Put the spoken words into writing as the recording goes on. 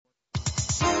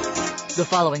The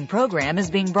following program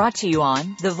is being brought to you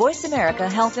on the Voice America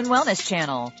Health and Wellness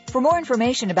Channel. For more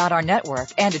information about our network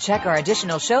and to check our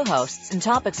additional show hosts and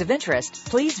topics of interest,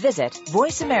 please visit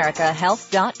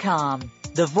voiceamericahealth.com.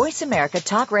 The Voice America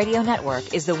Talk Radio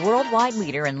Network is the worldwide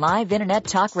leader in live Internet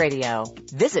talk radio.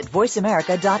 Visit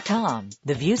voiceamerica.com.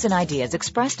 The views and ideas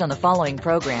expressed on the following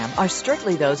program are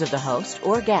strictly those of the host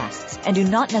or guests and do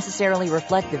not necessarily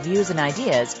reflect the views and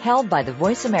ideas held by the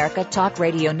Voice America Talk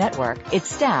Radio Network, its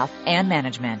staff, and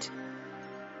management.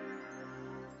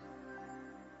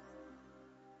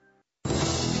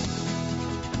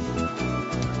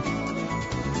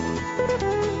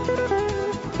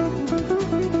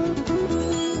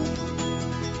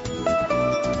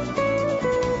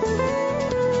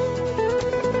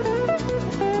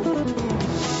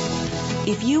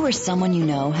 If you or someone you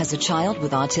know has a child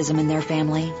with autism in their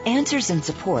family, answers and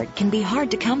support can be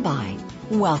hard to come by.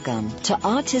 Welcome to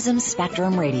Autism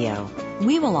Spectrum Radio.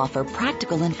 We will offer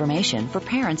practical information for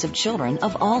parents of children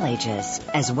of all ages,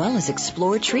 as well as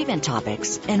explore treatment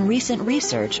topics and recent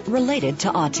research related to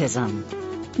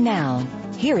autism. Now,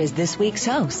 here is this week's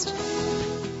host.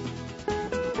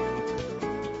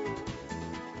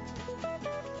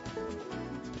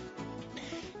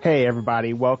 Hey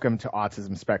everybody, welcome to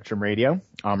Autism Spectrum Radio.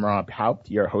 I'm Rob Haupt,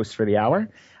 your host for the hour.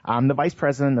 I'm the Vice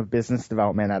President of Business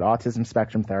Development at Autism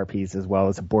Spectrum Therapies, as well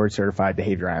as a board-certified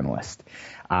behavior analyst.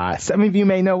 Some of you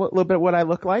may know a little bit what I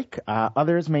look like,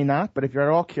 others may not, but if you're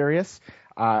at all curious,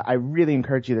 I really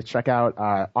encourage you to check out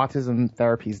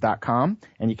autismtherapies.com,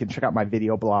 and you can check out my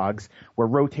video blogs. We're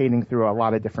rotating through a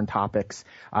lot of different topics.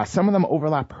 Some of them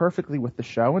overlap perfectly with the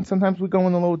show, and sometimes we go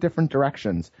in a little different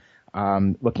directions.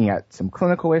 Looking at some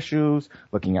clinical issues,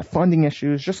 looking at funding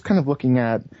issues, just kind of looking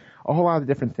at a whole lot of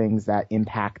different things that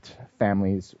impact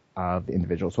families of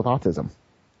individuals with autism.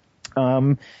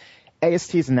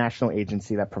 AST is a national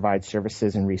agency that provides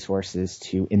services and resources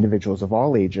to individuals of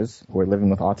all ages who are living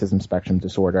with autism spectrum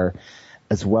disorder,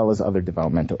 as well as other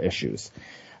developmental issues.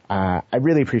 I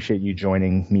really appreciate you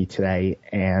joining me today,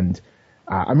 and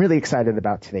I'm really excited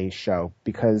about today's show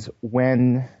because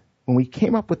when we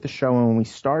came up with the show and when we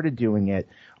started doing it,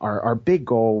 our big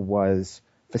goal was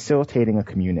facilitating a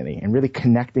community and really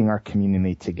connecting our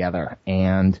community together.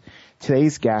 And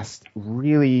today's guest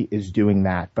really is doing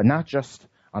that, but not just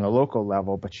on a local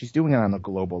level, but she's doing it on a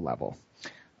global level.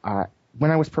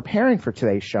 When I was preparing for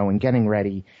today's show and getting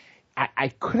ready, I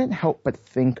couldn't help but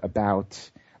think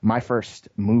about my first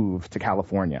move to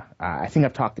California. I think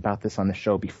I've talked about this on the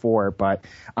show before, but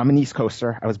I'm an East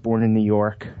Coaster. I was born in New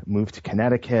York, moved to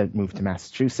Connecticut, moved to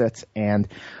Massachusetts. And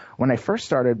when I first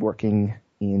started working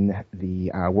in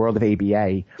the world of ABA,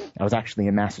 I was actually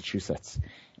in Massachusetts.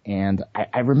 And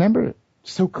I remember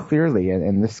so clearly,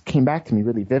 and this came back to me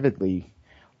really vividly,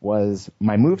 was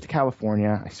my move to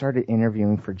California. I started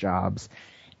interviewing for jobs.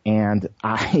 And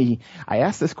I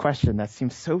asked this question that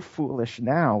seems so foolish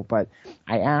now, but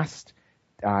I asked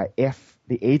if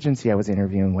the agency I was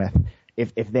interviewing with,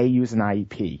 if they use an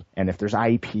IEP and if there's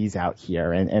IEPs out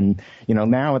here. And you know,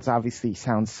 now it's obviously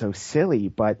sounds so silly,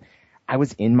 but I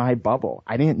was in my bubble.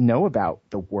 I didn't know about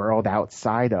the world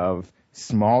outside of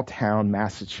small town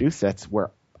Massachusetts where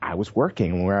I was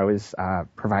working, where I was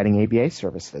providing ABA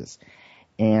services.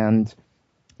 And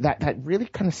that really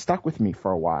kind of stuck with me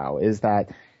for a while, is that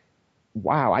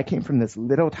wow, I came from this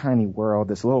little tiny world,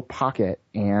 this little pocket,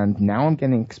 and now I'm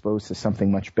getting exposed to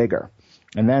something much bigger.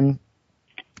 And then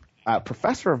a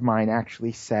professor of mine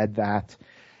actually said that,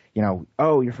 you know,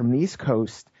 oh, you're from the East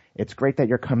Coast. It's great that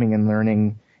you're coming and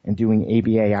learning and doing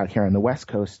ABA out here on the West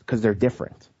Coast because they're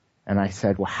different. And I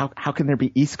said, well, how can there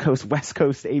be East Coast, West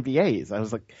Coast ABAs? I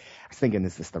was thinking,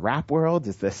 is this the rap world?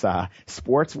 Is this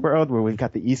sports world where we've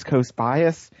got the East Coast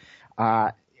bias?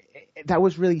 That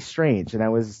was really strange, and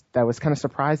that was kind of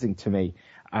surprising to me.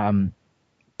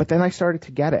 But then I started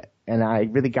to get it, and I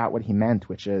really got what he meant,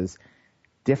 which is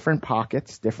different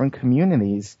pockets, different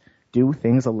communities do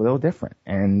things a little different.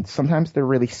 And sometimes they're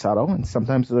really subtle, and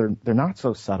sometimes they're not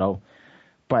so subtle.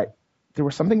 But there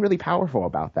was something really powerful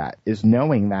about that, is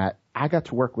knowing that I got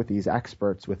to work with these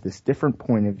experts with this different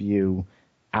point of view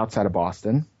outside of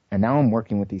Boston, and now I'm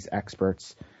working with these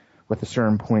experts with a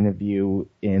certain point of view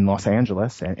in Los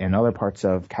Angeles and other parts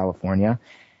of California.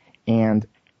 And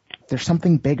there's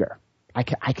something bigger. I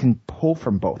can pull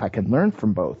from both. I can learn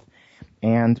from both.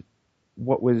 And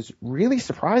what was really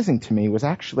surprising to me was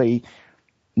actually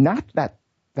not that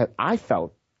I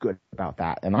felt good about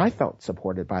that and I felt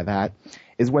supported by that,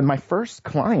 is when my first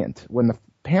client, when the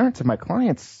parents of my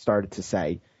clients started to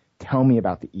say, tell me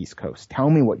about the East Coast, tell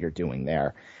me what you're doing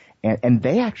there. And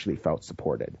they actually felt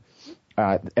supported.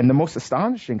 And the most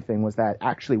astonishing thing was that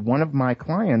actually one of my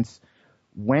clients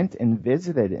went and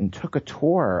visited and took a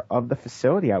tour of the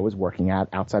facility I was working at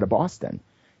outside of Boston.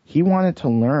 He wanted to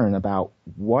learn about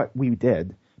what we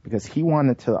did because he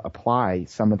wanted to apply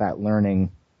some of that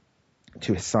learning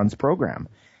to his son's program.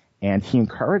 And he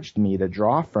encouraged me to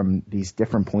draw from these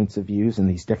different points of views and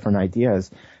these different ideas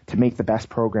to make the best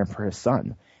program for his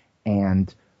son.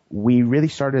 And we really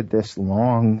started this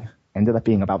long, ended up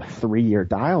being about a 3-year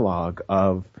dialogue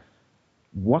of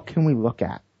what can we look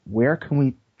at? Where can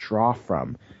we draw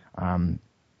from?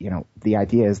 The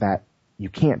idea is that you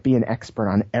can't be an expert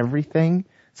on everything.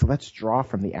 So let's draw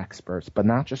from the experts, but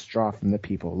not just draw from the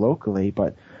people locally,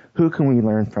 but who can we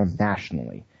learn from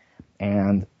nationally?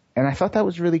 And I thought that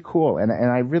was really cool. And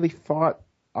I really thought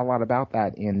a lot about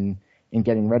that in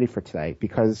getting ready for today,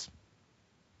 because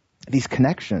these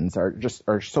connections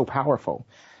are so powerful.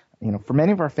 For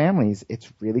many of our families,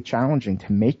 it's really challenging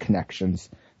to make connections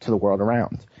to the world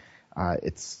around.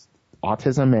 It's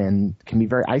autism and can be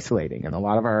very isolating. And a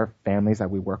lot of our families that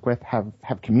we work with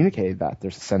have communicated that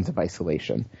there's a sense of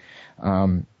isolation.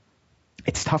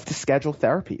 It's tough to schedule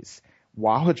therapies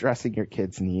while addressing your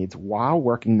kids' needs, while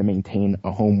working to maintain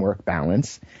a home-work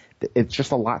balance. It's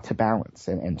just a lot to balance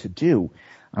and to do.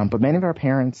 But many of our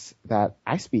parents that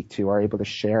I speak to are able to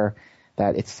share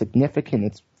that it's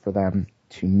significant for them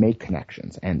to make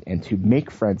connections and to make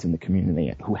friends in the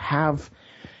community who have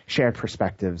shared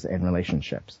perspectives and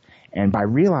relationships. And by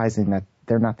realizing that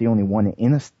they're not the only one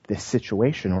in this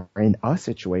situation or in a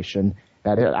situation,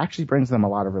 that it actually brings them a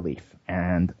lot of relief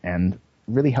and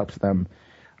really helps them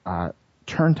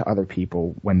turn to other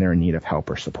people when they're in need of help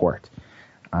or support.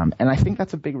 And I think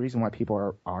that's a big reason why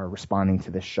people are responding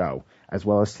to this show, as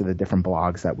well as to the different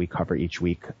blogs that we cover each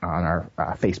week on our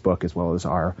Facebook as well as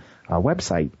our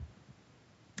website.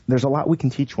 There's a lot we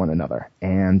can teach one another,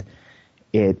 and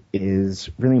it is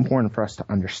really important for us to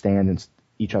understand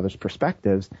each other's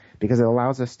perspectives because it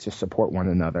allows us to support one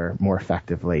another more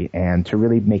effectively and to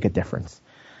really make a difference.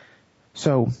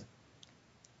 So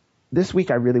this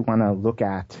week, I really want to look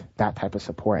at that type of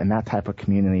support and that type of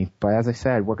community. But as I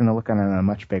said, we're going to look at it on a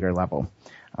much bigger level.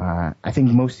 I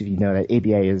think most of you know that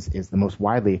ABA is the most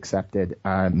widely accepted,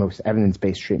 most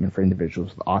evidence-based treatment for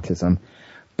individuals with autism.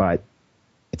 But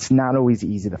it's not always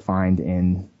easy to find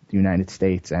in the United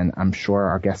States. And I'm sure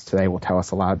our guest today will tell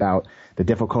us a lot about the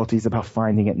difficulties about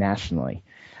finding it nationally.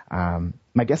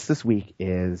 My guest this week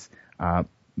is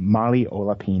Molly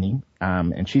Ola Pinney,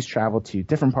 and she's traveled to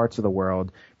different parts of the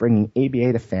world, bringing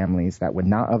ABA to families that would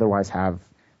not otherwise have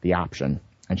the option.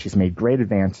 And she's made great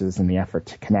advances in the effort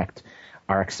to connect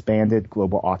our expanded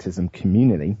global autism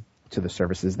community to the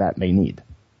services that they need.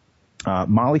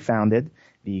 Molly founded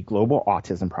the Global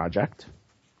Autism Project,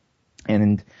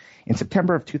 and in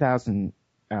September of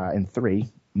 2003,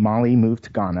 Molly moved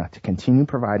to Ghana to continue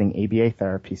providing ABA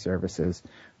therapy services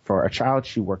for a child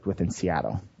she worked with in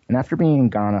Seattle. And after being in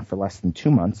Ghana for less than 2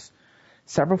 months,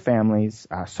 several families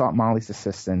sought Molly's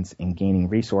assistance in gaining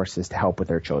resources to help with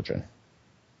their children.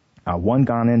 One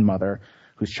Ghanaian mother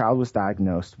whose child was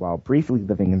diagnosed while briefly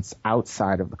living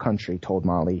outside of the country told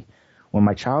Molly, "When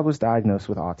my child was diagnosed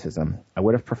with autism, I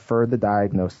would have preferred the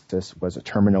diagnosis was a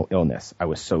terminal illness. I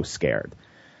was so scared."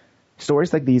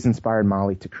 Stories like these inspired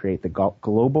Molly to create the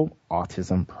Global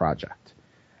Autism Project.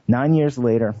 9 years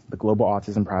later, the Global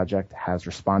Autism Project has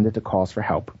responded to calls for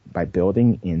help by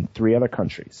building in 3 other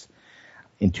countries.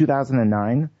 In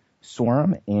 2009,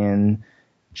 Soram in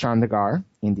Chandigarh,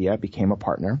 India, became a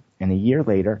partner, and a year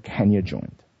later, Kenya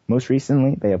joined. Most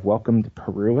recently, they have welcomed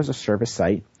Peru as a service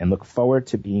site and look forward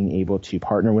to being able to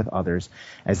partner with others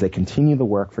as they continue the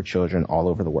work for children all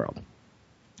over the world.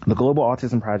 The Global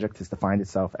Autism Project has defined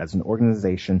itself as an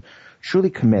organization truly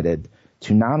committed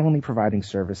to not only providing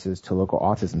services to local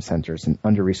autism centers in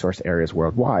under-resourced areas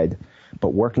worldwide,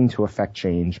 but working to affect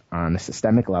change on a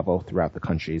systemic level throughout the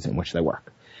countries in which they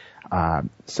work.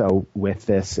 So with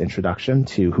this introduction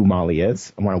to who Molly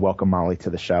is, I want to welcome Molly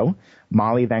to the show.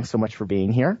 Molly, thanks so much for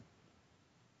being here.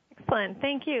 Excellent.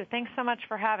 Thank you. Thanks so much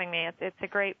for having me. It's a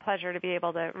great pleasure to be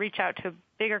able to reach out to a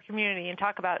bigger community and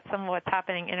talk about some of what's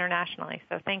happening internationally.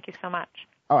 So thank you so much.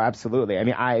 Oh, absolutely. I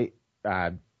mean,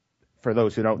 for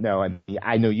those who don't know,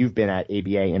 I know you've been at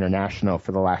ABA International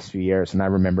for the last few years, and I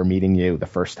remember meeting you the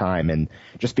first time and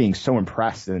just being so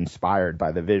impressed and inspired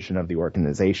by the vision of the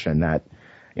organization that,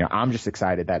 you know, I'm just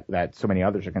excited that so many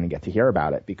others are going to get to hear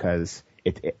about it, because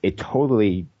it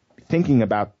totally, thinking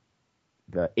about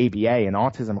the ABA and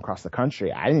autism across the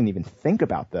country, I didn't even think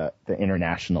about the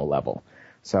international level.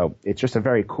 So it's just a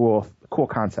very cool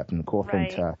concept and a cool thing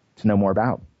to know more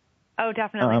about. Oh,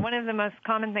 definitely. One of the most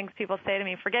common things people say to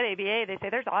me, forget ABA, they say,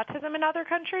 there's autism in other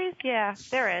countries? Yeah,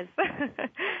 there is.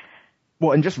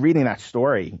 Well, and just reading that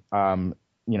story, in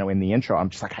the intro, I'm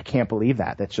just like, I can't believe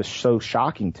that. That's just so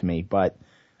shocking to me. But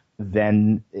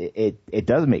then it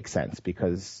does make sense,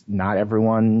 because not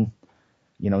everyone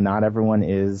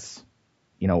is,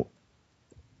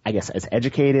 I guess, as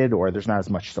educated, or there's not as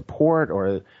much support,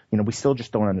 or, we still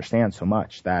just don't understand so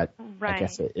much that right. I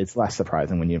guess it's less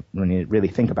surprising when you really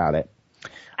think about it.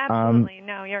 Absolutely.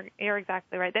 No, you're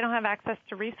exactly right. They don't have access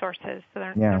to resources, so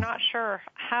they're not sure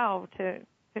how to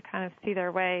kind of see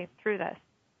their way through this.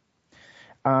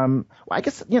 Well, I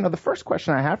guess, the first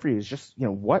question I have for you is just,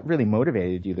 what really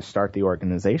motivated you to start the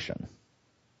organization?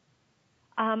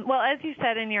 Well, as you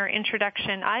said in your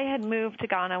introduction, I had moved to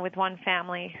Ghana with one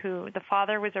family who the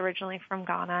father was originally from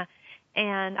Ghana,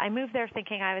 and I moved there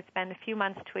thinking I would spend a few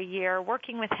months to a year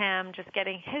working with him, just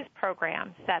getting his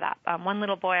program set up. One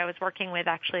little boy I was working with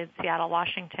actually in Seattle,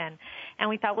 Washington, and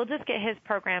we thought we'll just get his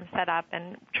program set up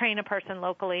and train a person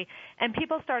locally. And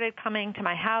people started coming to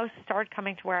my house, started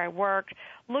coming to where I worked,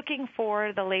 looking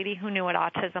for the lady who knew what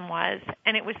autism was.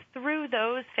 And it was through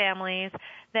those families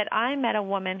that I met a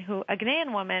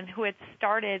Ghanaian woman who had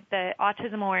started the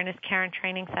Autism Awareness Care and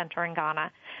Training Center in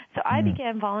Ghana. So I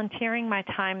began volunteering my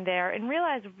time there and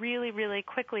realized really, really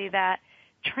quickly that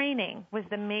training was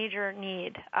the major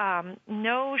need.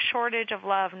 No shortage of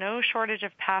love, no shortage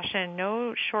of passion,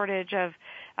 no shortage of,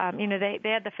 they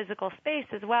had the physical space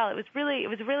as well. It was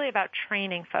really about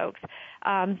training folks.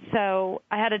 So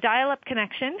I had a dial-up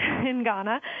connection in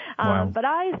Ghana, but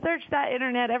I searched that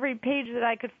internet, every page that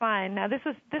I could find. Now this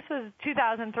was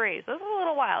 2003, so this was a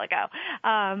little while ago.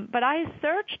 But I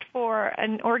searched for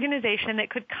an organization that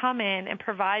could come in and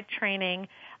provide training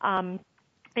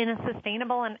in a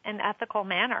sustainable and ethical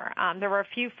manner. There were a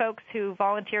few folks who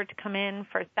volunteered to come in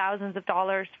for thousands of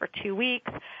dollars for 2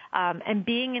 weeks, and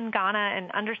being in Ghana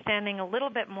and understanding a little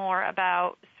bit more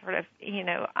about sort of,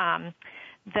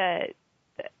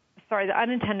 the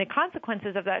unintended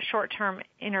consequences of that short-term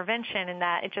intervention, and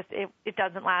that it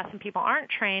doesn't last and people aren't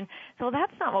trained. So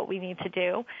that's not what we need to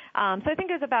do. So I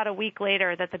think it was about a week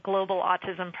later that the Global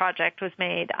Autism Project was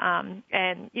made.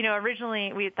 And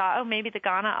originally we thought, maybe the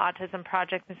Ghana Autism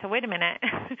Project. And so wait a minute,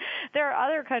 there are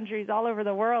other countries all over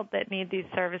the world that need these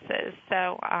services.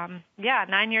 So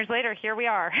 9 years later, here we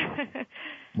are.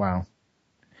 Wow.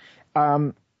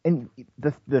 And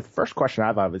the first question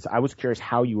I thought was, I was curious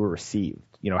how you were received.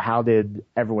 How did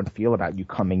everyone feel about you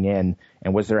coming in?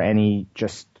 And was there any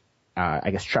just,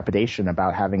 trepidation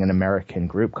about having an American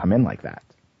group come in like that?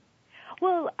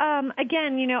 Well,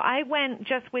 again, I went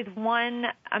just with one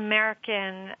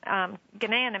Ghanaian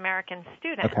American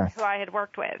student who I had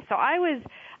worked with. So I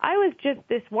was just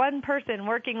this one person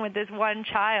working with this one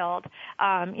child,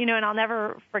 and I'll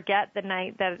never forget the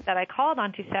night that I called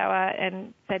Auntie Sawa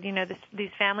and said,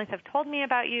 these families have told me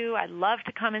about you. I'd love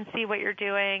to come and see what you're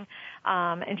doing.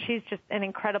 And she's just an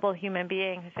incredible human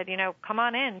being who said, come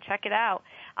on in, check it out.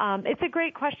 It's a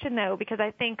great question, though, because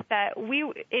I think that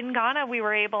in Ghana,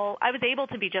 I was able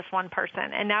to be just one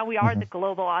person, and now we are the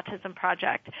Global Autism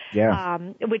Project,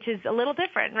 which is a little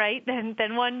different, right,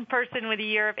 than one person with a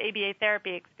year of ABA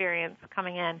therapy experience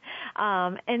coming in.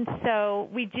 And so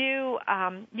we do,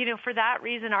 for that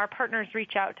reason, our partners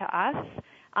reach out to us.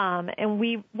 And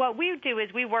what we do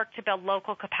is we work to build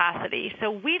local capacity.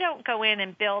 So we don't go in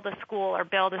and build a school or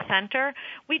build a center.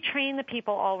 We train the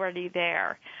people already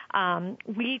there.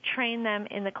 We train them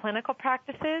in the clinical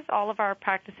practices. All of our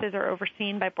practices are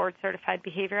overseen by board-certified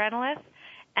behavior analysts,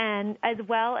 and as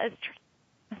well as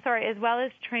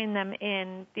train them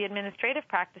in the administrative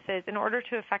practices in order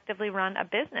to effectively run a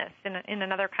business in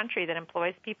another country that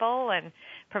employs people and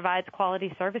provides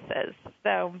quality services.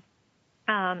 So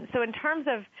in terms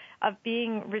of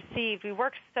being received, we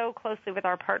work so closely with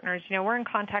our partners. We're in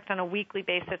contact on a weekly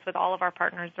basis with all of our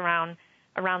partners around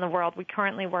the world. We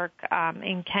currently work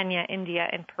in Kenya, India,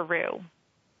 and Peru.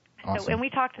 Awesome. So, and we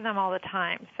talk to them all the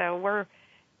time. So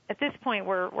at this point,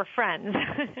 we're friends.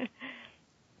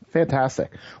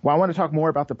 Fantastic. Well, I want to talk more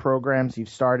about the programs you've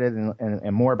started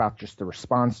and more about just the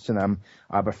response to them.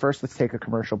 But first, let's take a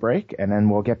commercial break, and then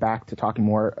we'll get back to talking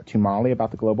more to Molly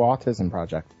about the Global Autism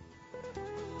Project.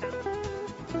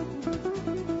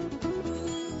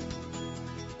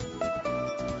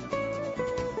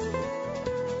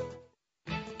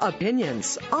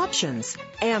 Opinions, options,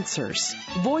 answers.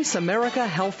 Voice America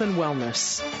Health and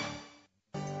Wellness.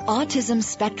 Autism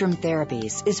Spectrum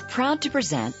Therapies is proud to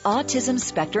present Autism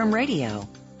Spectrum Radio.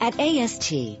 At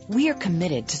AST, we are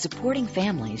committed to supporting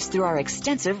families through our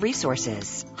extensive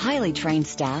resources, highly trained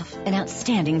staff, and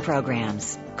outstanding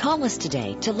programs. Call us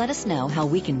today to let us know how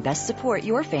we can best support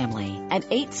your family at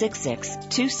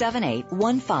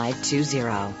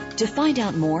 866-278-1520. To find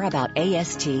out more about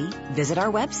AST, visit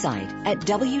our website at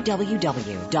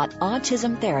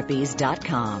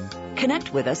www.autismtherapies.com.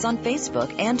 Connect with us on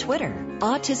Facebook and Twitter.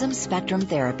 Autism Spectrum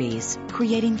Therapies,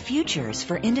 creating futures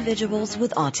for individuals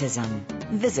with autism.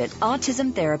 Visit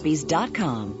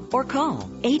autismtherapies.com or call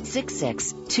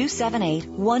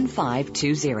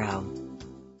 866-278-1520.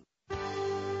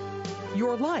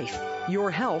 Your life,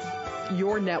 your health,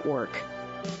 your network.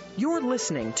 You're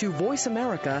listening to Voice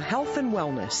America Health and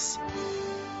Wellness.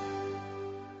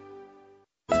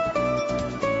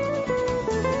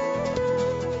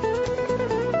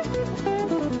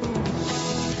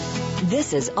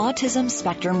 This is Autism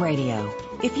Spectrum Radio.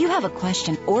 If you have a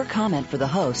question or comment for the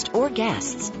host or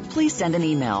guests, please send an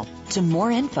email to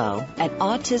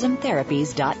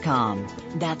moreinfo@autismtherapies.com.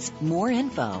 That's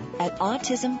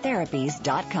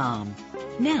moreinfo@autismtherapies.com.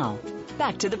 Now,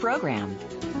 back to the program.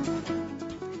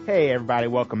 Hey, everybody.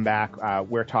 Welcome back.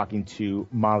 We're talking to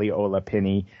Molly Ola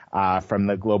Pinney from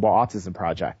the Global Autism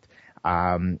Project.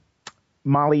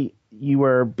 Molly,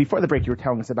 before the break, you were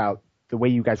telling us about the way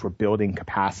you guys were building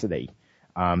capacity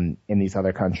in these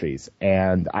other countries.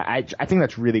 And I think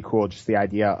that's really cool, just the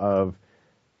idea of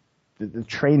the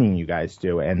training you guys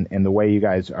do and the way you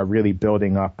guys are really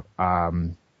building up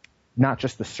not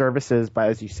just the services, but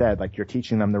as you said, like you're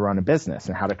teaching them to run a business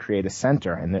and how to create a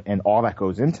center and all that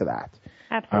goes into that.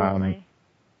 Absolutely.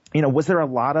 Was there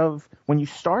when you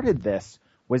started this,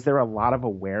 was there a lot of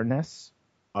awareness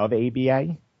of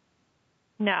ABA?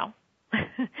 No.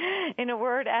 In a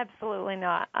word, absolutely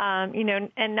not. And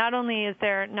not only is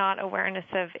there not awareness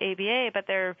of ABA, but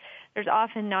there's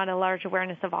often not a large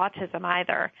awareness of autism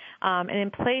either. And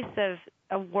in place of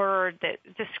a word that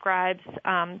describes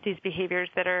these behaviors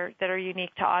that are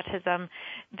unique to autism,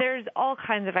 there's all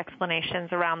kinds of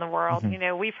explanations around the world.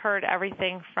 Mm-hmm. We've heard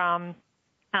everything from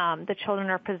the children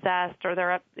are possessed, or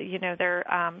they're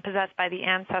possessed by the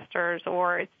ancestors,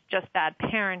 or it's just bad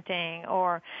parenting,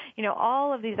 or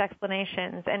all of these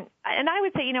explanations. And I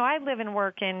would say, I live and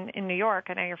work in New York.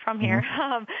 I know you're from here.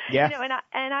 Yeah.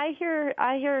 And I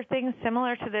hear things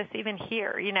similar to this even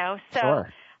here. So. Sure.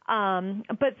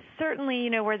 But certainly,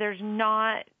 where there's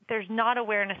not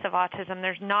awareness of autism,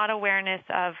 there's not awareness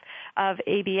of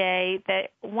ABA,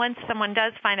 that once someone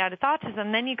does find out it's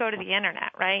autism, then you go to the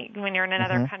internet, right? When you're in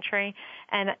another mm-hmm. country,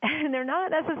 and they're not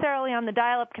necessarily on the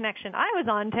dial-up connection I was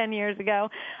on 10 years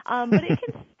ago, but it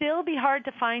can still be hard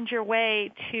to find your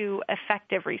way to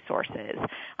effective resources.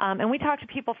 And we talk to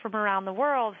people from around the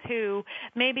world who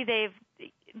maybe they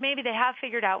have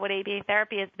figured out what ABA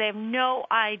therapy is. They have no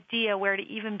idea where to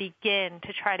even begin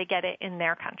to try to get it in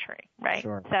their country, right?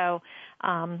 Sure. So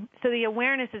the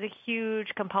awareness is a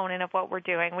huge component of what we're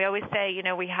doing. We always say,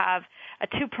 we have a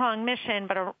two-pronged mission,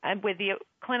 but with the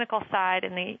clinical side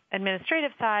and the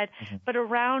administrative side, mm-hmm. but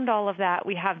around all of that,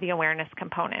 we have the awareness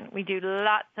component. We do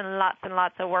lots and lots and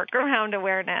lots of work around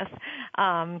awareness.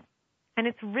 And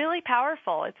it's really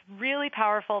powerful. It's really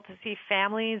powerful to see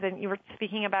families, and you were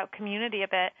speaking about community a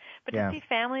bit, but to see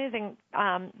families and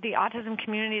the autism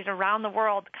communities around the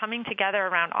world coming together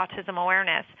around autism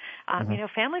awareness. Mm-hmm.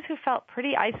 Families who felt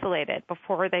pretty isolated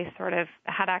before they sort of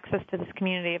had access to this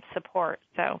community of support.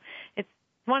 So it's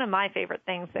one of my favorite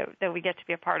things that we get to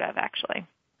be a part of, actually.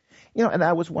 And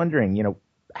I was wondering,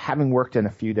 having worked in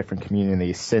a few different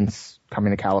communities since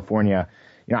coming to California,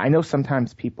 I know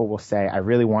sometimes people will say, I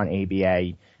really want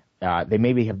ABA. They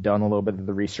maybe have done a little bit of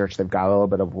the research. They've got a little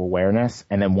bit of awareness.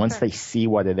 And then once they see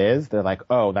what it is, they're like,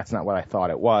 oh, that's not what I thought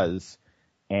it was.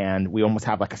 And we almost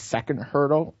have like a second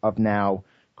hurdle of now,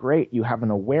 great, you have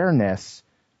an awareness,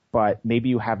 but maybe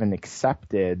you haven't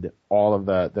accepted all of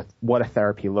the what a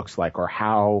therapy looks like, or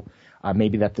how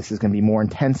maybe that this is going to be more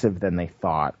intensive than they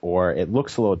thought, or it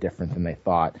looks a little different than they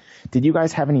thought. Did you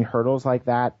guys have any hurdles like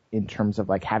that in terms of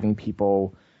like having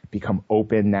people become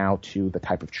open now to the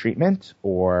type of treatment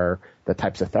or the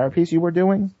types of therapies you were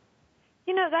doing?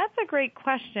 That's a great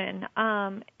question.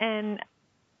 And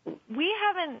we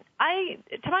haven't,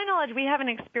 to my knowledge, we haven't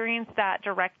experienced that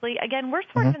directly. Again, we're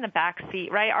sort of in the back seat,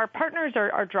 right? Our partners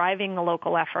are driving the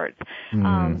local efforts.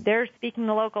 They're speaking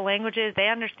the local languages. They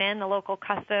understand the local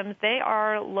customs. They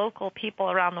are local people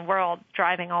around the world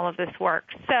driving all of this work.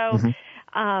 So,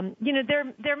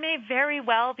 there may very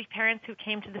well be parents who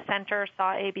came to the center,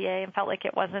 saw ABA, and felt like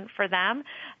it wasn't for them.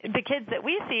 The kids that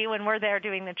we see when we're there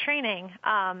doing the training,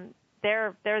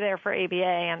 they're there for ABA,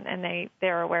 and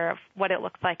they're aware of what it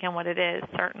looks like and what it is,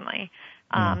 certainly.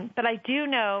 But I do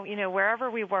know,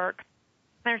 wherever we work,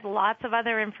 there's lots of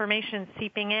other information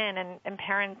seeping in, and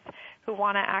parents who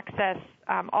want to access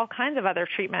all kinds of other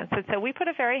treatments. And so we put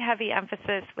a very heavy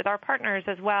emphasis with our partners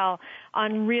as well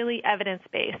on really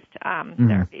evidence-based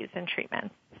therapies and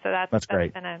treatments. So that's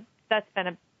great. That's been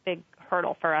a big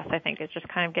hurdle for us, I think, is just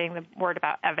kind of getting the word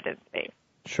about evidence-based.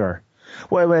 Sure.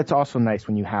 Well, it's also nice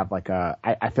when you have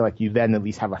I feel like you then at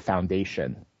least have a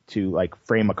foundation to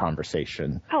frame a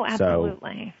conversation. Oh,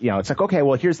 absolutely. So, it's like, okay,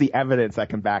 well, here's the evidence that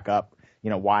can back up,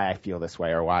 why I feel this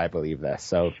way or why I believe this.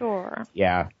 So, sure.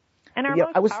 Yeah. And our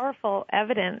most powerful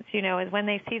evidence, is when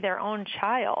they see their own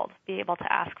child be able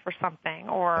to ask for something,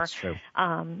 or, that's true.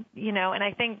 And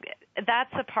I think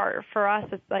that's a part for us.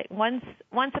 It's like once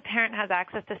a parent has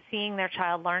access to seeing their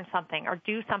child learn something or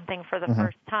do something for the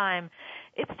first time,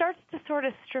 it starts to sort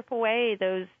of strip away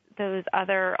those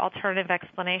other alternative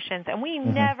explanations. And we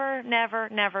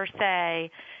never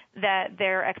say that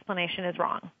their explanation is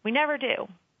wrong. We never do.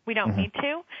 We don't need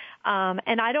to.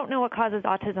 And I don't know what causes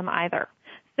autism either.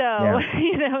 So, I'm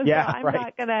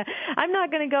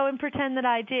not gonna go and pretend that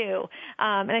I do.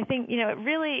 And I think,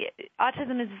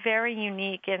 autism is very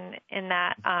unique in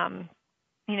that,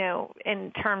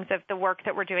 in terms of the work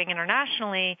that we're doing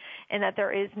internationally, in that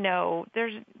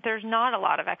there's not a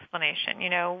lot of explanation.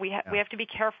 We have to be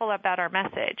careful about our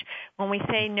message. When we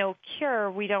say no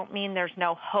cure, we don't mean there's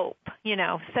no hope.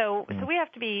 So we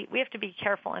have to be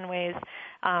careful in ways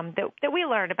that we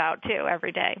learn about too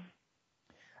every day.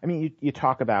 I mean, you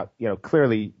talk about,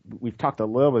 clearly we've talked a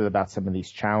little bit about some of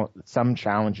these some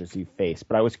challenges you face,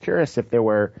 but I was curious if there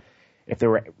were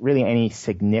really any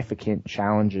significant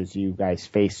challenges you guys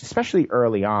faced, especially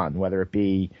early on, whether it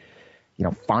be,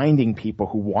 finding people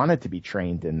who wanted to be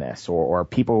trained in this or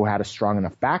people who had a strong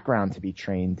enough background to be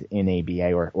trained in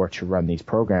ABA or to run these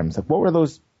programs. Like, what were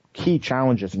those key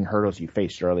challenges and hurdles you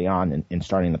faced early on in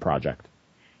starting the project?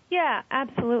 Yeah,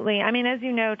 absolutely. I mean, as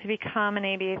you know, to become an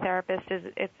ABA therapist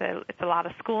it's a lot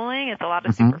of schooling, it's a lot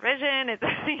of supervision,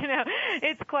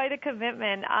 it's quite a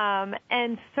commitment.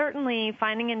 And certainly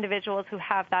finding individuals who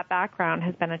have that background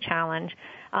has been a challenge.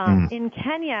 In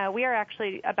Kenya, we are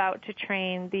actually about to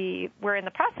we're in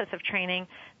the process of training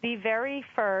the very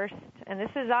first, and this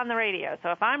is on the radio,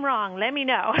 so if I'm wrong, let me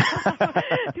know.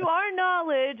 To our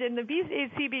knowledge and the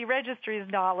BCB registry's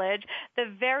knowledge, the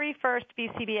very first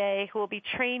BCBA who will be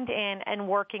trained in and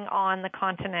working on the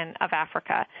continent of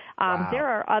Africa. Wow. There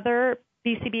are other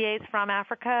BCBAs from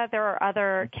Africa. There are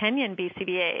other Kenyan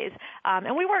BCBAs,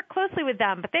 and we work closely with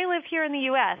them, but they live here in the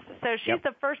U.S., so she's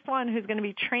the first one who's going to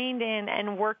be trained in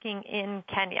and working in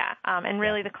Kenya and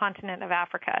really the continent of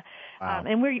Africa. Wow.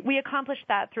 And we accomplished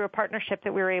that through a partnership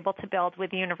that we were able to build with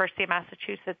the University of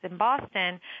Massachusetts in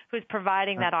Boston, who's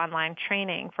providing that online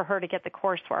training for her to get the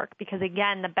coursework, because,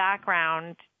 again, the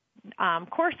background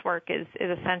coursework is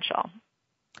essential.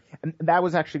 And that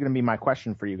was actually going to be my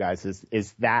question for you guys.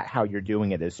 Is that how you're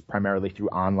doing it? Is primarily through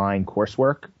online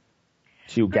coursework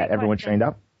to get everyone trained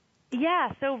up?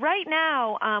 Yeah. So right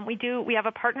now we have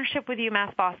a partnership with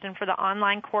UMass Boston for the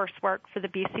online coursework for the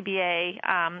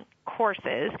BCBA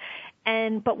courses.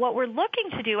 But what we're looking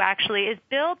to do actually is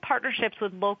build partnerships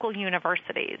with local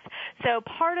universities. So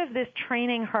part of this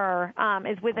training her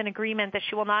is with an agreement that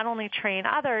she will not only train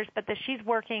others, but that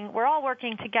we're all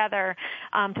working together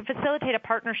to facilitate a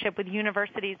partnership with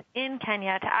universities in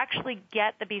Kenya to actually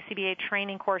get the BCBA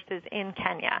training courses in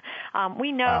Kenya.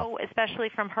 We know, especially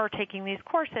from her taking these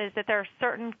courses, that there are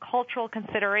certain cultural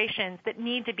considerations that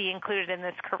need to be included in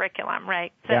this curriculum,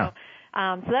 right? So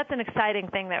that's an exciting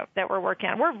thing that we're working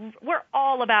on. We're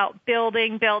all about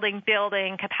building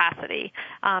capacity,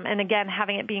 and again,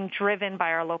 having it being driven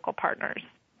by our local partners.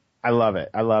 I love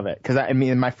it. Because I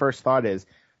mean, my first thought is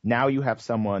now you have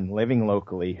someone living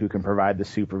locally who can provide the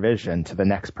supervision to the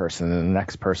next person and the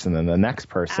next person and the next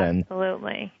person.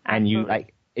 Absolutely. And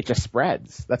it just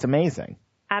spreads. That's amazing.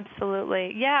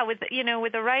 Absolutely. Yeah, with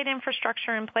the right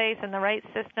infrastructure in place and the right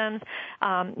systems.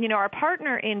 Our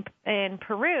partner in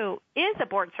Peru is a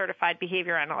board-certified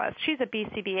behavior analyst. She's a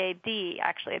BCBA-D,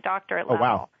 actually, a doctorate level. Oh,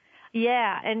 wow.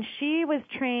 Yeah, and she was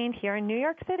trained here in New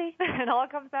York City. It all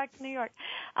comes back to New York,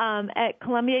 at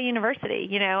Columbia University,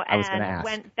 and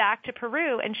went back to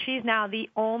Peru, and she's now the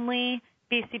only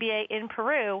BCBA in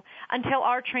Peru until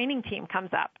our training team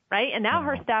comes up, right? And now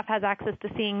her staff has access to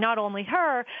seeing not only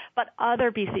her, but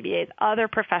other BCBAs, other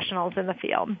professionals in the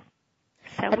field.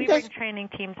 So we bring training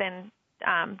teams in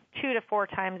 2 to 4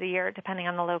 times a year, depending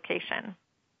on the location.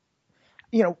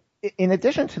 In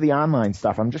addition to the online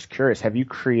stuff, I'm just curious, have you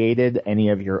created any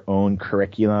of your own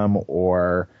curriculum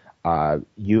or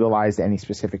utilized any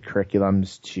specific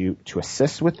curriculums to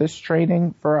assist with this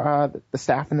training for the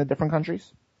staff in the different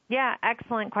countries? Yeah,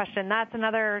 excellent question. That's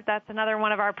another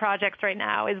one of our projects right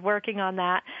now, is working on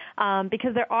that,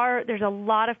 because there's a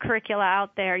lot of curricula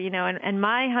out there, and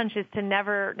my hunch is to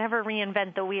never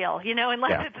reinvent the wheel,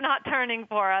 unless it's not turning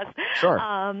for us. Sure.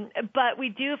 But we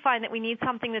do find that we need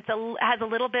something that has a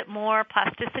little bit more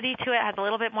plasticity to it, has a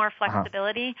little bit more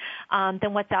flexibility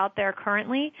than what's out there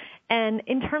currently, and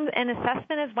in terms and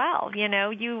assessment as well.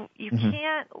 You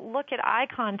can't look at eye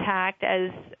contact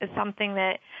as something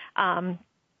that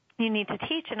you need to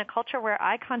teach in a culture where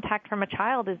eye contact from a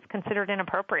child is considered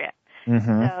inappropriate.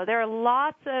 So there are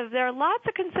lots of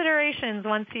considerations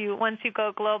once you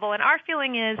go global. And our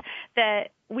feeling is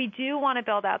that we do want to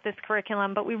build out this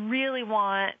curriculum, but we really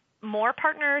want more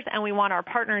partners, and we want our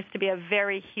partners to be a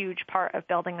very huge part of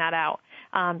building that out,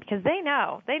 because they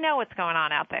know what's going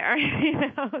on out there.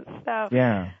 So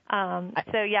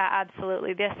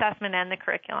absolutely, the assessment and the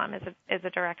curriculum is a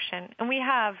direction. And we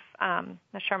have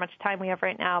not sure how much time we have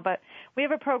right now, but we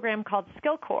have a program called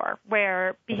Skill Corps,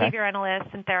 where behavior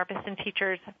analysts and therapists and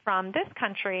teachers from this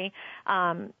country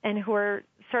and who are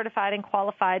certified and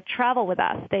qualified travel with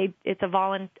us. It's a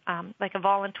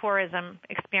volunteerism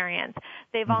experience.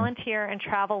 They volunteer and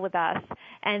travel with us,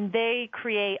 and they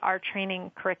create our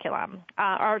training curriculum,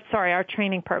 our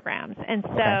training programs. And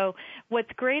so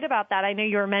what's great about that, I know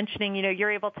you were mentioning,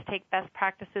 you're able to take best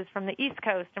practices from the East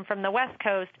Coast and from the West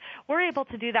Coast. We're able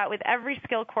to do that with every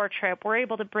Skill Corps trip. We're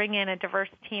able to bring in a diverse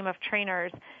team of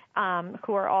trainers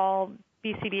who are all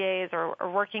BCBAs or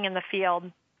working in the field,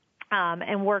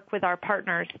 and work with our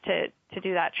partners to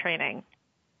do that training.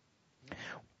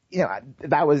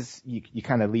 That was, you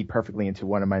kind of lead perfectly into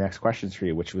one of my next questions for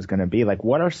you, which was going to be like,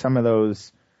 what are some of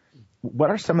those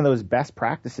best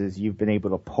practices you've been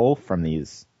able to pull from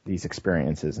these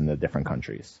experiences in the different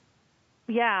countries?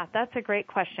 Yeah, that's a great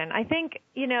question. I think,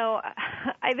 the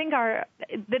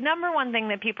number one thing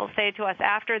that people say to us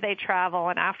after they travel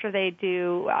and after they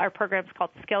do our program's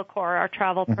called Skill Corps, our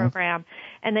travel program,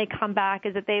 and they come back,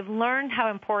 is that they've learned how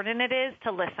important it is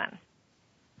to listen.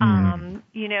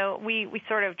 We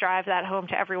sort of drive that home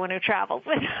to everyone who travels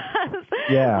with us.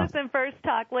 Listen first,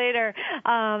 talk later.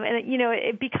 And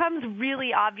it becomes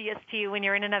really obvious to you when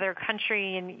you're in another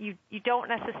country and you don't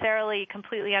necessarily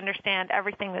completely understand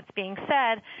everything that's being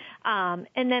said.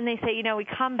 And then they say, we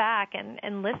come back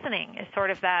and listening is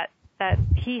sort of that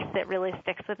piece that really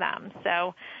sticks with them.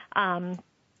 So,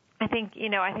 I think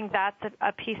that's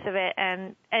a piece of it,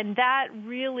 and that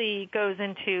really goes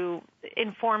into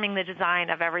informing the design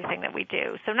of everything that we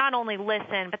do. So not only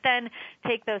listen, but then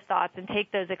take those thoughts and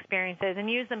take those experiences and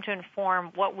use them to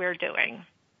inform what we're doing.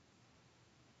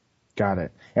 Got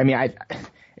it. I mean,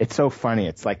 it's so funny.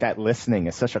 It's like that listening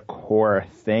is such a core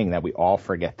thing that we all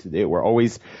forget to do. We're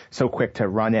always so quick to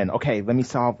run in, okay, let me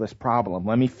solve this problem.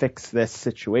 Let me fix this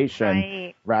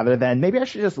situation, rather than maybe I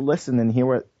should just listen and hear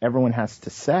what everyone has to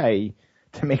say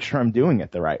to make sure I'm doing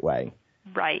it the right way.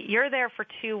 Right. You're there for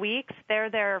 2 weeks.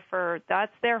 That's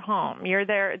their home. They're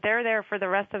there for the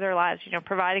rest of their lives,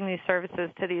 providing these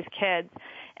services to these kids.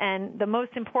 And the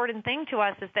most important thing to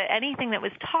us is that anything that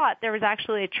was taught, there was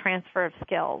actually a transfer of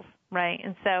skills, right?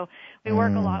 And so we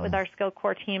work a lot with our Skill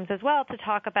Corps teams as well to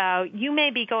talk about, you may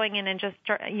be going in and just,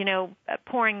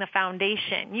 pouring the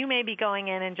foundation. You may be going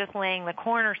in and just laying the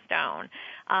cornerstone.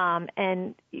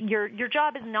 And your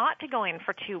job is not to go in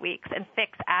for 2 weeks and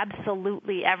fix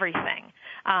absolutely everything.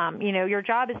 Your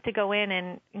job is to go in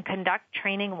and conduct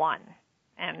training one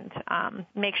and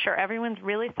make sure everyone's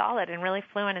really solid and really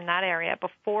fluent in that area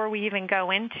before we even go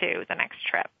into the next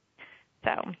trip.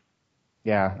 So,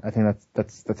 yeah, I think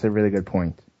that's a really good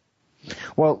point.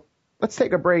 Well, let's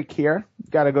take a break here.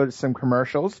 Got to go to some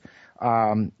commercials.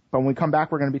 But when we come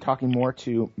back, we're going to be talking more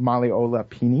to Molly Ola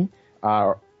Pinney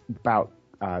about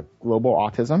Global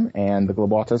Autism and the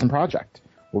Global Autism Project.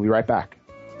 We'll be right back.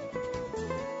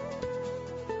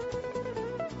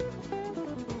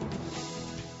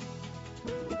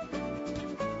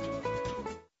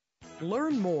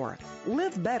 Learn more.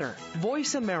 Live better.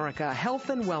 Voice America Health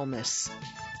and Wellness.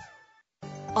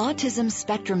 Autism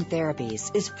Spectrum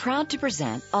Therapies is proud to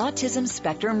present Autism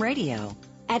Spectrum Radio.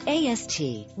 At AST,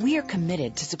 we are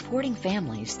committed to supporting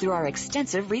families through our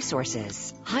extensive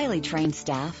resources, highly trained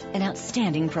staff, and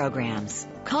outstanding programs.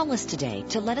 Call us today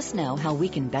to let us know how we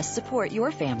can best support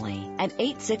your family at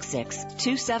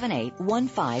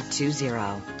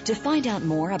 866-278-1520. To find out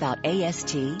more about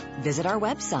AST, visit our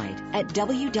website at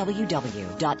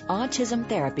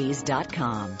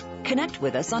www.autismtherapies.com. Connect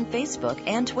with us on Facebook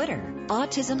and Twitter.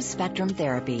 Autism Spectrum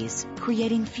Therapies,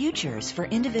 creating futures for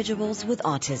individuals with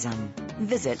autism.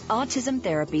 Visit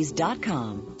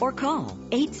autismtherapies.com or call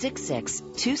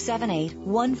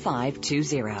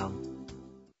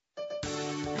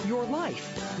 866-278-1520. Your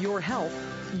life, your health,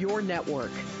 your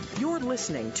network. You're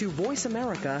listening to Voice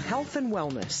America Health and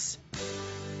Wellness.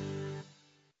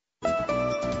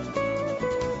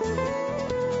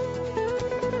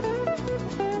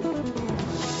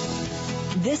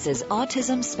 This is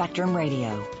Autism Spectrum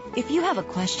Radio. If you have a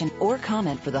question or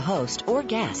comment for the host or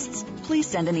guests, please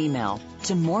send an email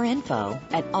to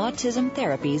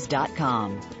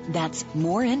moreinfo@autismtherapies.com. That's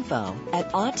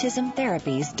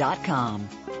moreinfo@autismtherapies.com.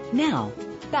 Now,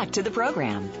 back to the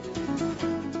program.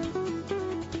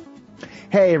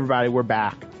 Hey, everybody, we're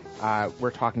back.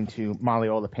 We're talking to Molly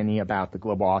Ola Pinney about the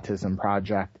Global Autism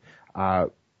Project.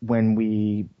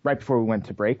 Right before we went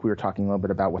to break, we were talking a little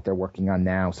bit about what they're working on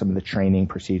now, some of the training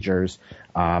procedures,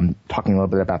 talking a little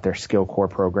bit about their Skill Core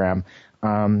program.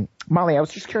 Molly, I was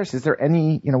just curious, is there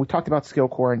any, we talked about Skill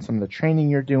Core and some of the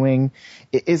training you're doing.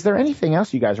 Is there anything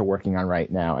else you guys are working on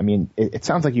right now? I mean, it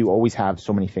sounds like you always have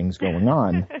so many things going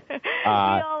on. We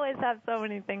always have so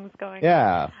many things going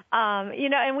on.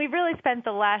 And we've really spent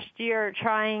the last year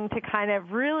trying to kind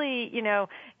of really,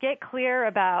 get clear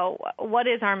about what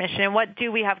is our mission and what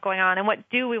do we have going on and what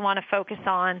do we want to focus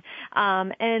on.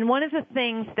 And one of the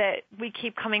things that we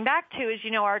keep coming back to is,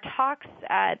 our talks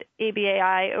at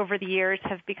ABAI over the years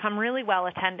have become really well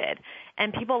attended.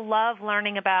 And people love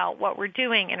learning about what we're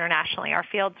doing internationally. Our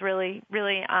field's really,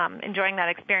 really enjoying that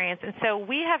experience. And so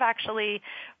we have actually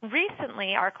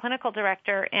recently, our clinical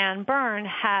director, Ann Byrne,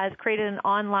 has created an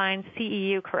online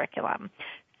CEU curriculum.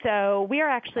 So we are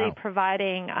actually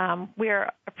providing,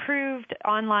 we're approved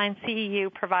online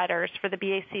CEU providers for the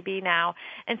BACB now.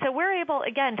 And so we're able,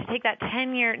 again, to take that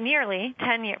nearly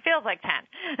 10 years, feels like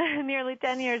 10, nearly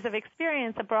 10 years of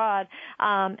experience abroad,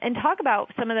 and talk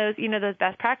about some of those, those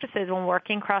best practices when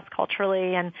working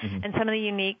cross-culturally and some of the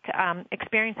unique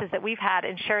experiences that we've had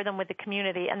and share them with the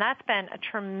community. And that's been a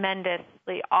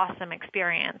tremendously awesome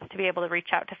experience to be able to reach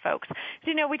out to folks.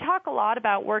 So, we talk a lot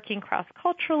about working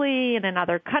cross-culturally and in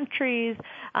other countries,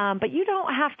 but you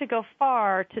don't have to go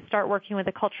far to start working with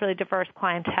a culturally diverse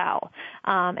clientele.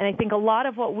 And I think a lot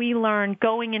of what we learn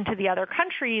going into the other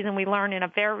countries, and we learn in a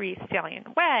very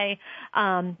salient way,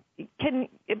 can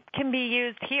be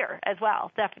used here as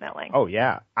well, definitely. Oh,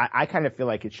 yeah. I kind of feel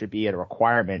like it should be a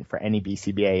requirement for any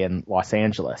BCBA in Los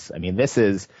Angeles. I mean, I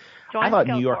thought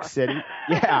New York City,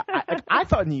 I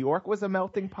thought New York was a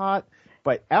melting pot.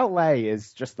 But LA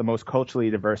is just the most culturally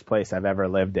diverse place I've ever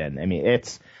lived in. I mean,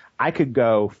 I could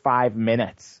go 5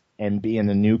 minutes and be in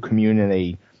a new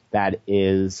community that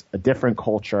is a different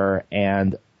culture,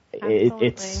 and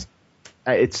it's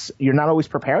you're not always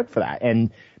prepared for that.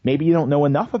 And maybe you don't know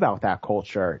enough about that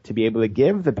culture to be able to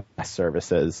give the best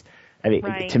services. I mean,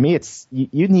 to me,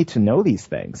 you need to know these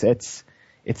things. It's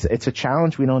a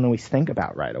challenge we don't always think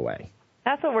about right away.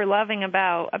 That's what we're loving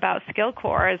about Skill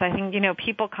Core is I think,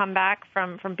 people come back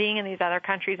from being in these other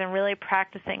countries and really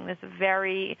practicing this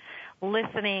very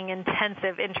listening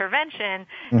intensive intervention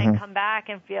and come back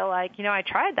and feel like, I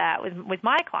tried that with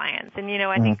my clients. And,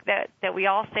 I think that we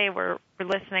all say we're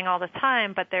listening all the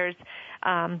time, but there's,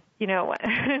 when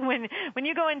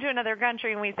you go into another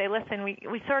country and we say, listen,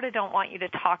 we sort of don't want you to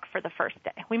talk for the first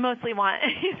day. We mostly want,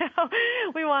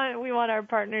 we want our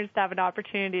partners to have an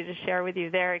opportunity to share with you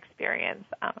their experience.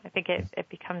 I think it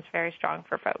becomes very strong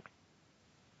for folks.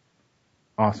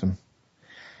 Awesome.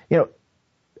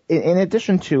 In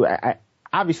addition to,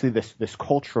 obviously this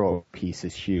cultural piece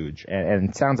is huge, and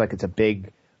it sounds like it's a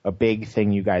big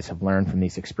thing you guys have learned from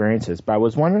these experiences. But I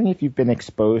was wondering if you've been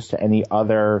exposed to any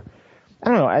other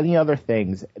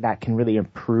things that can really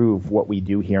improve what we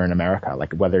do here in America,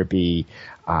 like whether it be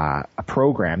a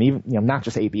program, even not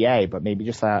just ABA, but maybe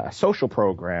just a social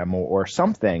program or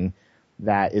something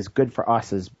that is good for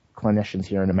us as clinicians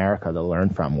here in America to learn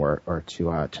from or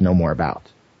to know more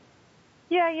about.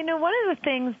 Yeah, one of the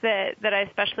things that I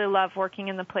especially love working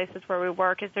in the places where we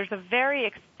work is there's a very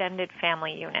extended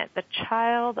family unit. The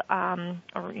child,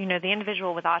 the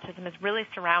individual with autism is really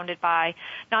surrounded by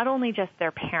not only just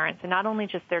their parents and not only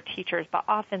just their teachers, but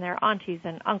often their aunties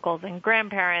and uncles and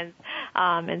grandparents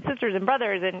and sisters and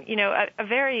brothers and, a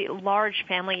very large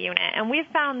family unit. And we've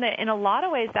found that in a lot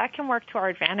of ways that can work to our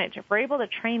advantage if we're able to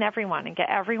train everyone and get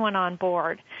everyone on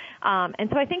board. And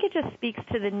so I think it just speaks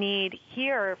to the need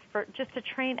here for just to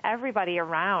to train everybody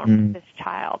around this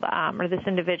child or this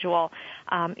individual.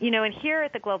 And here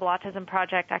at the Global Autism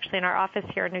Project, actually in our office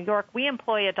here in New York, we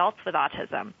employ adults with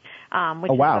autism,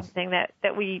 which is something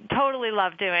that we totally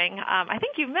love doing. I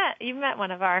think you've met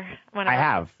one of our I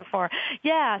have before.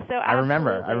 Yeah, so I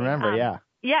remember, yeah.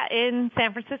 Yeah, in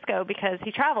San Francisco, because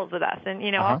he travels with us and,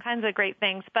 all kinds of great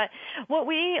things. But what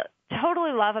we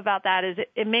totally love about that is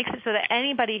it makes it so that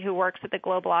anybody who works at the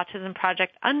Global Autism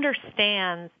Project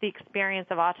understands the experience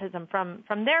of autism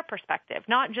from their perspective,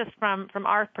 not just from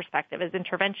our perspective as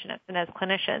interventionists and as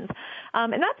clinicians.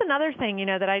 And that's another thing,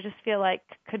 that I just feel like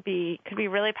could be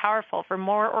really powerful for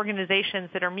more organizations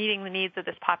that are meeting the needs of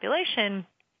this population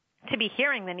to be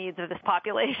hearing the needs of this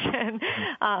population,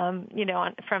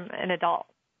 from an adult.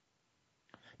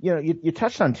 You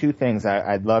touched on two things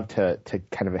I'd love to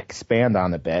kind of expand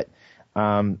on a bit.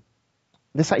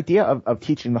 This idea of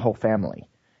teaching the whole family.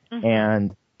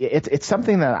 And it's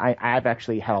something that I've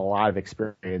actually had a lot of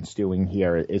experience doing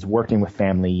here, is working with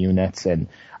family units. And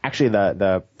actually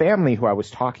the family who I was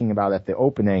talking about at the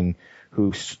opening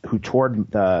who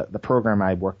toured the program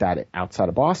I worked at outside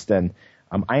of Boston,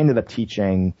 I ended up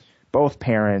teaching both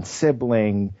parents,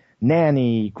 sibling,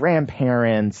 nanny,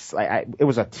 grandparents. It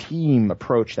was a team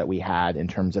approach that we had in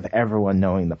terms of everyone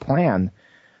knowing the plan.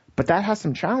 But that has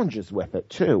some challenges with it,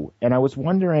 too. And I was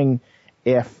wondering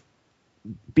if,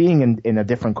 being in a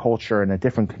different culture, in a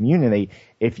different community,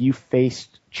 if you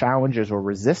faced challenges or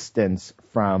resistance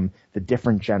from the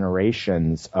different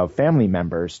generations of family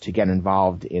members to get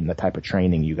involved in the type of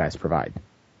training you guys provide.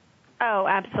 Oh,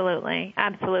 absolutely.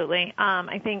 Absolutely.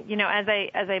 I think,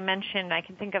 as I mentioned, I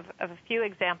can think of a few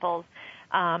examples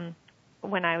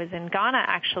when I was in Ghana,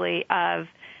 actually, of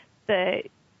the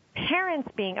parents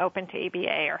being open to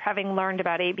ABA or having learned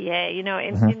about ABA. In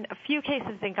a few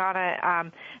cases in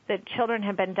Ghana, the children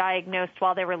had been diagnosed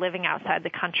while they were living outside the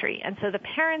country. And so the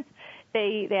parents,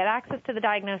 they had access to the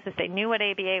diagnosis. They knew what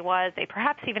ABA was. They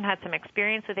perhaps even had some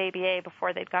experience with ABA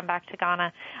before they'd gone back to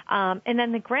Ghana. And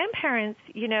then the grandparents,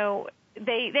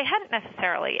 they hadn't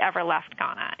necessarily ever left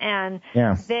Ghana. And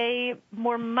they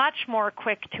were much more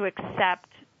quick to accept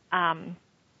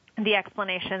the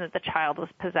explanation that the child was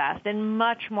possessed, and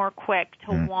much more quick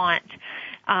to want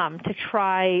to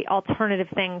try alternative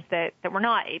things that were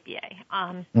not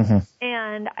ABA.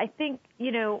 And I think,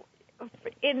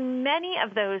 in many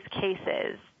of those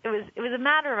cases, it was a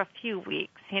matter of a few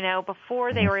weeks,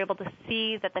 before they were able to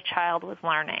see that the child was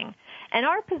learning. And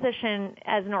our position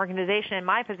as an organization, and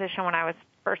my position when I was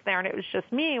first there, and it was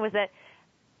just me, was that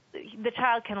the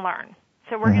child can learn.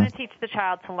 So we're going to teach the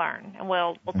child to learn, and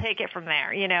we'll take it from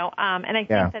there, And I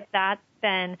think that's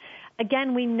been,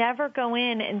 again, we never go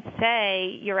in and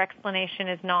say your explanation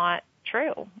is not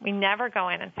true. We never go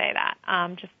in and say that.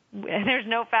 There's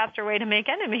no faster way to make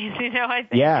enemies, I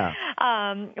think. Yeah.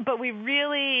 But we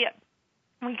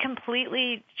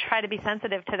completely try to be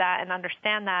sensitive to that and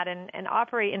understand that and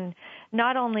operate in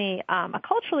not only a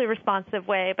culturally responsive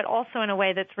way, but also in a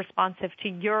way that's responsive to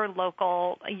your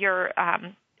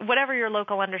whatever your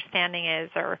local understanding is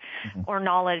or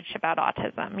knowledge about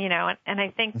autism, And I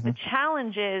think the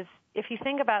challenge is, if you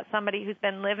think about somebody who's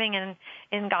been living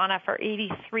in Ghana for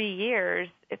 83 years,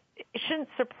 it shouldn't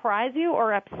surprise you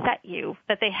or upset you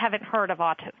that they haven't heard of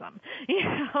autism.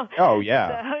 Oh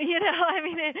yeah. So,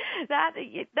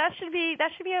 that should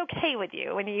be okay with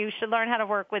you, and you should learn how to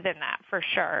work within that for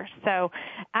sure. So,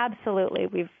 absolutely,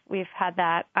 we've had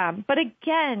that. But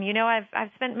again,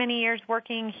 I've spent many years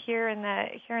working here in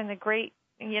the great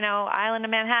island of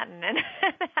Manhattan, and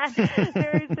had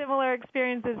very similar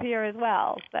experiences here as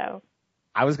well. So,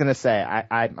 I was going to say,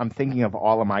 I'm thinking of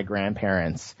all of my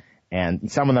grandparents,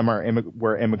 and some of them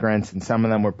were immigrants, and some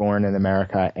of them were born in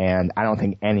America, and I don't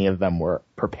think any of them were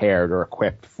prepared or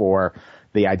equipped for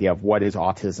the idea of what is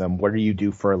autism, what do you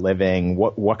do for a living,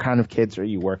 what kind of kids are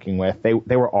you working with. They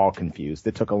were all confused.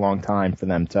 It took a long time for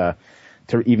them to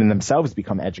even themselves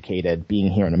become educated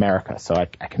being here in America. So I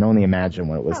can only imagine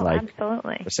what it was like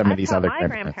absolutely. For some of these other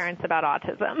grandparents about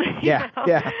autism. Yeah.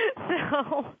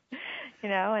 So,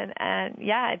 and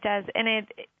yeah, it does. And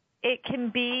it can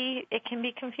be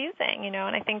confusing, and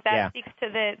I think that speaks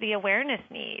to the awareness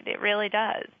need. It really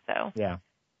does. So.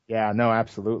 Yeah, no,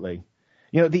 absolutely.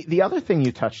 The other thing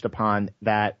you touched upon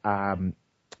that,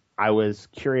 I was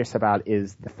curious about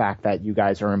is the fact that you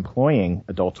guys are employing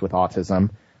adults with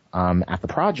autism at the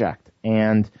project.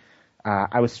 And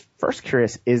I was first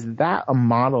curious, is that a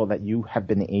model that you have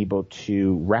been able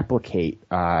to replicate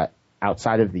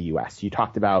outside of the U.S.? You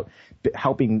talked about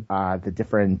helping the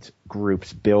different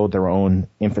groups build their own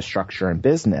infrastructure and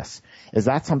business. Is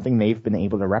that something they've been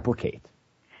able to replicate?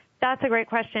 That's a great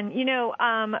question.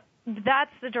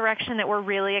 that's the direction that we're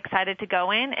really excited to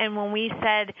go in. And when we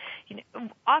said,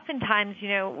 oftentimes,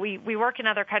 we work in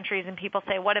other countries and people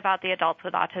say, what about the adults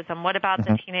with autism? What about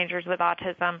the teenagers with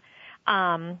autism?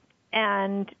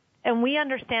 And we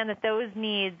understand that those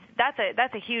needs, that's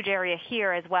a huge area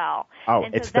here as well. Oh,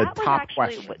 and it's so the top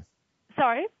question.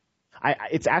 Sorry?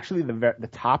 It's actually the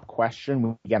top question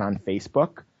we get on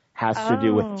Facebook has to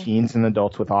do with teens and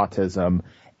adults with autism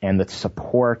and the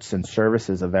supports and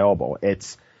services available.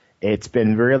 It's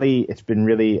been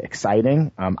really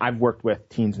exciting. I've worked with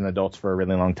teens and adults for a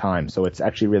really long time, so it's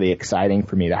actually really exciting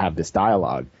for me to have this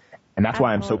dialogue. And that's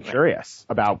why I'm so curious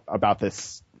about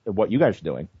this, what you guys are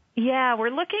doing. Yeah, we're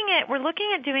looking at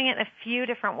doing it in a few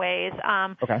different ways.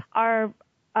 Okay.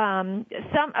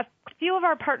 A few of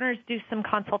our partners do some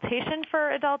consultation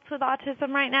for adults with autism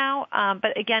right now.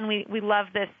 But again, we love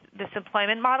this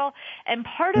employment model. And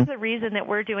part of the reason that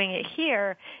we're doing it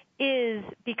here is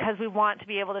because we want to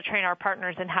be able to train our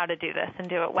partners in how to do this and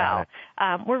do it well.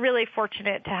 We're really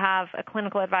fortunate to have a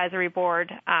clinical advisory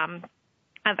board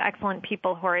of excellent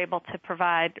people who are able to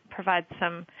provide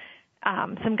some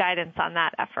guidance on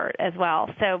that effort as well.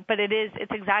 So, but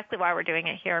it's exactly why we're doing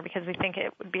it here, because we think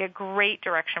it would be a great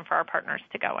direction for our partners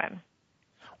to go in.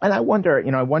 And I wonder,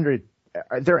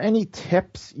 are there any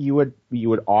tips you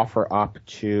would offer up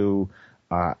to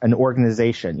an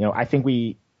organization? I think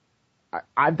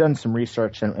I've done some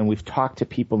research and we've talked to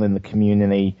people in the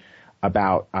community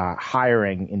about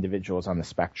hiring individuals on the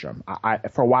spectrum.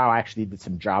 For a while, I actually did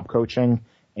some job coaching,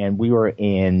 and we were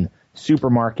in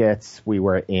supermarkets, we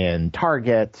were in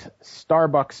Target,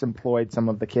 Starbucks employed some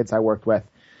of the kids I worked with.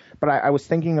 But I was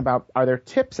thinking about, are there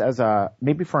tips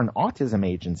maybe for an autism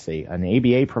agency, an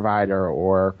ABA provider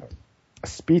or a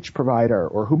speech provider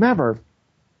or whomever,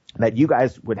 that you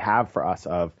guys would have for us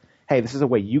of, hey, this is a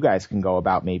way you guys can go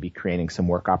about maybe creating some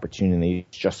work opportunities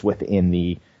just within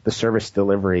the service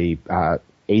delivery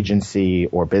agency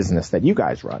or business that you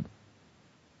guys run?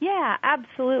 Yeah,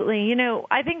 absolutely.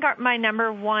 I think my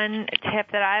number one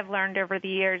tip that I've learned over the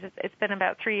years, it's been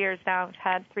about 3 years now, I've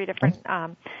had 3 different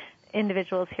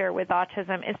individuals here with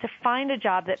autism, is to find a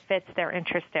job that fits their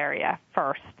interest area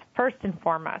first and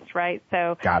foremost, right?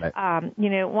 So, got it.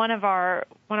 One of our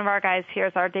guys here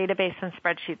is our database and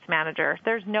spreadsheets manager.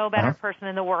 There's no better person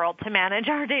in the world to manage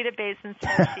our database and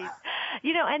spreadsheets.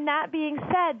 And that being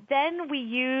said, then we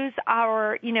use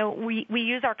our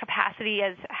capacity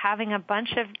as having a bunch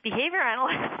of behavior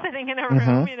analysts sitting in a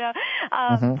room,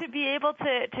 to be able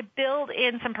to build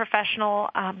in some professional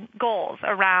goals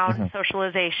around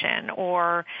socialization,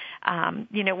 or,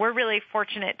 we're really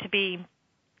fortunate to be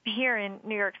here in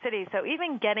New York City, so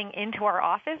even getting into our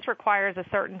office requires a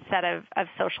certain set of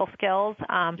social skills.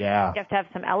 You have to have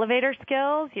some elevator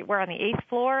skills. We're on the 8th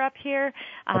floor up here.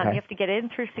 You have to get in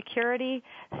through security.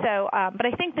 So, but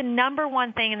I think the number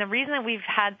one thing, and the reason that we've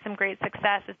had some great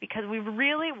success, is because we've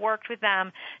really worked with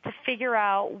them to figure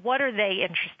out what are they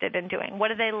interested in doing, what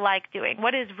do they like doing,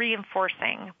 what is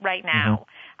reinforcing right now,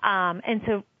 and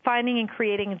so finding and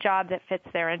creating a job that fits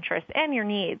their interests and your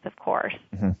needs, of course.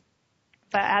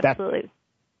 But absolutely.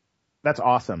 That's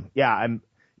awesome. Yeah, I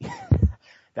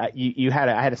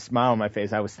had a smile on my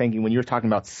face. I was thinking when you were talking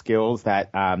about skills that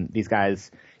these guys,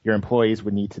 your employees,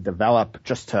 would need to develop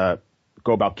just to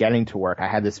go about getting to work. I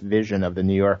had this vision of the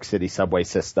New York City subway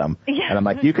system. Yeah. And I'm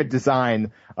like, you could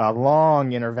design a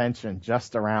long intervention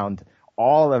just around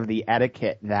all of the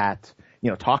etiquette that,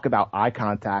 talk about eye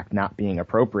contact not being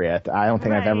appropriate. I don't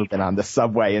think I've ever been on the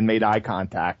subway and made eye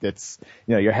contact. It's,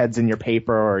 your head's in your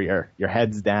paper or your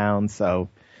head's down. So.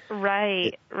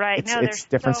 Right. It's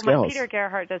different skills. Peter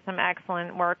Gerhardt does some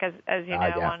excellent work, as you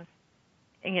know, on,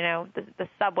 the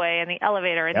subway and the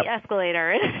elevator and the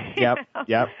escalator. Yep.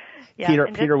 Yeah,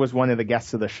 Peter was one of the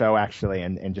guests of the show, actually,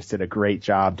 and just did a great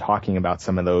job talking about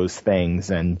some of those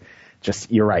things. And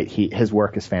just, you're right, his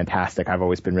work is fantastic. I've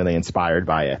always been really inspired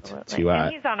by it.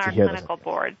 And he's on our clinical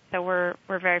board, so we're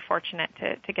very fortunate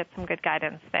to get some good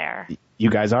guidance there. You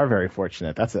guys are very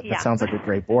fortunate. That sounds like a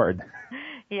great board.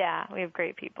 Yeah, we have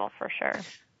great people for sure.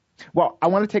 Well, I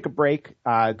want to take a break,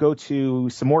 go to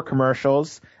some more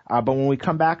commercials, but when we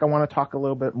come back, I want to talk a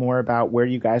little bit more about where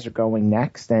you guys are going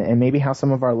next and maybe how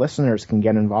some of our listeners can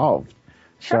get involved.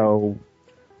 Sure. So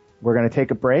we're going to take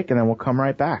a break, and then we'll come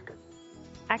right back.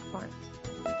 Excellent.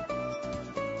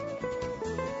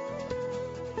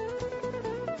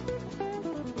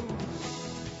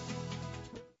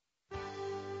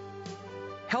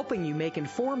 Helping you make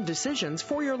informed decisions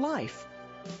for your life.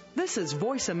 This is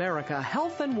Voice America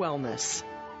Health and Wellness.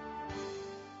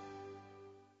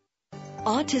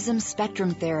 Autism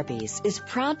Spectrum Therapies is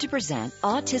proud to present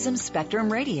Autism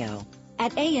Spectrum Radio.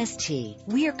 At AST,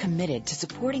 we are committed to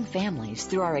supporting families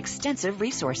through our extensive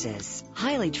resources,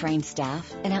 highly trained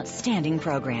staff, and outstanding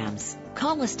programs.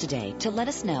 Call us today to let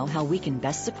us know how we can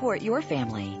best support your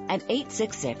family at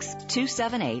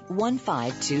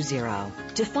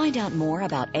 866-278-1520. To find out more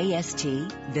about AST,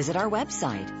 visit our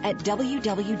website at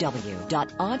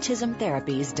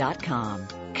www.autismtherapies.com.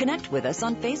 Connect with us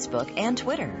on Facebook and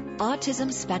Twitter.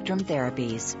 Autism Spectrum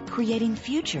Therapies, creating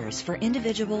futures for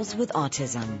individuals with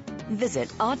autism. Visit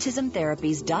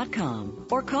autismtherapies.com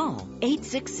or call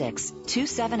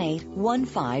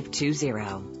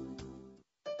 866-278-1520.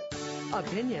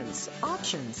 Opinions,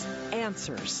 options,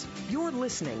 answers. You're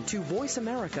listening to Voice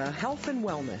America Health and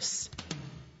Wellness.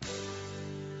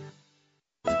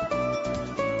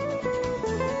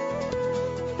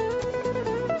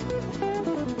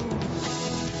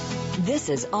 This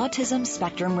is Autism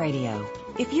Spectrum Radio.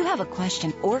 If you have a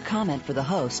question or comment for the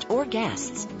host or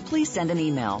guests, please send an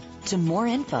email to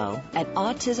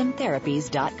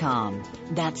moreinfo@autismtherapies.com.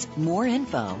 That's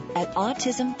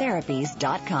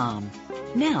moreinfo@autismtherapies.com.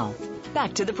 Now,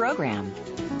 back to the program.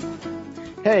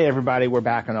 Hey, everybody. We're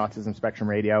back on Autism Spectrum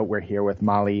Radio. We're here with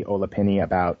Molly Ola Pinney,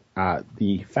 about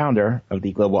the founder of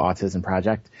the Global Autism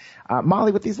Project.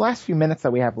 Molly, with these last few minutes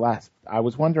that we have left, I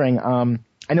was wondering, I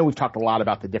know we've talked a lot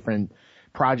about the different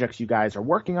projects you guys are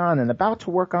working on and about to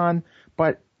work on,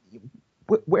 but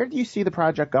where do you see the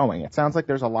project going? It sounds like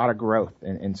there's a lot of growth.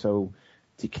 And so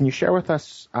can you share with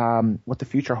us what the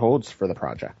future holds for the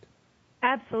project?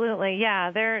 Absolutely,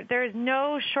 yeah. There's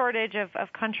no shortage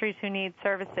of countries who need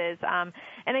services. And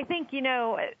I think,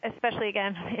 especially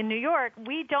again in New York,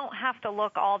 we don't have to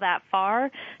look all that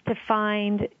far to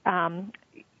find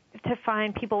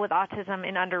people with autism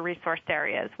in under-resourced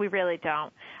areas. We really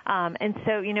don't. And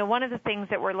so, one of the things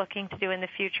that we're looking to do in the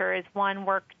future is, one,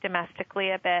 work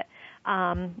domestically a bit,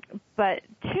 but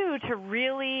two, to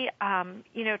really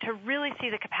see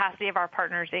the capacity of our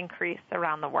partners increase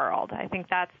around the world. I think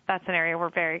that's an area we're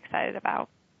very excited about.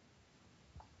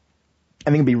 I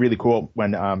think it'd be really cool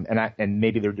when, and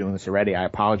maybe they're doing this already. I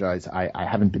apologize. I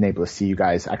haven't been able to see you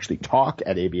guys actually talk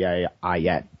at ABI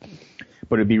yet.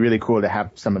 But it'd be really cool to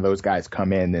have some of those guys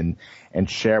come in and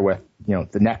share with,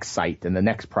 the next site and the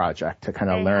next project to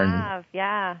kind of learn.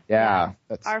 Yeah.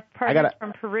 Our partners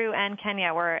from Peru and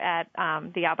Kenya were at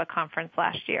the ABBA conference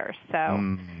last year.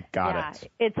 So got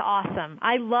it. It's awesome.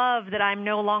 I love that I'm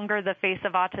no longer the face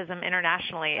of autism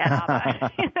internationally at ABBA.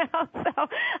 So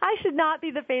I should not be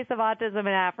the face of autism in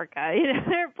Africa.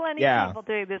 There are plenty of people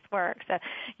doing this work. So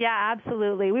yeah,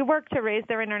 absolutely. We work to raise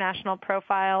their international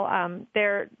profile.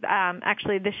 They're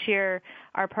actually this year,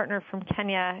 our partner from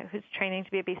Kenya, who's training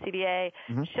to be a BCBA,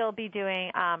 she'll be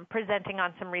doing presenting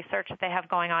on some research that they have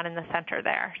going on in the center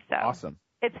there. So awesome.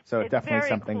 It's definitely very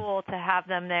something cool to have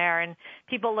them there, and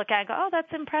people look at it and go, oh,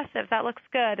 that's impressive, that looks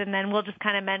good, and then we'll just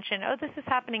kind of mention, oh, this is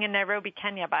happening in Nairobi,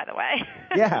 Kenya, by the way.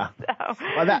 Yeah.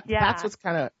 That's what's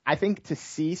kind of, I think, to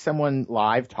see someone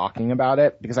live talking about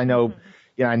it, because I know,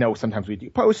 I know sometimes we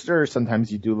do posters,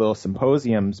 sometimes you do little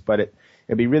symposiums, but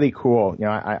it'd be really cool.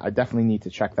 I definitely need to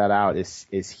check that out.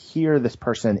 Is hear this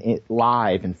person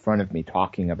live in front of me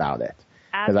talking about it,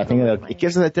 because I think it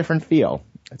gives it a different feel.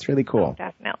 It's really cool.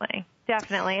 Oh,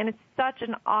 definitely, and it's such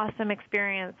an awesome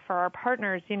experience for our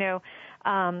partners.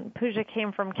 Pooja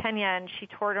came from Kenya, and she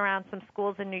toured around some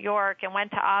schools in New York and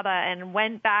went to ABBA and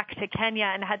went back to Kenya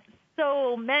and had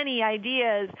so many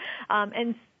ideas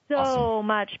and so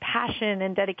much passion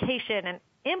and dedication, and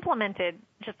implemented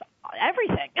just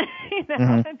everything,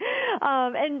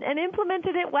 and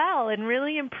implemented it well and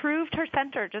really improved her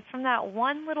center just from that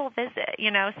one little visit,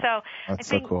 So that's I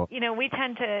think, so cool. We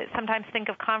tend to sometimes think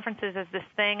of conferences as this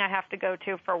thing I have to go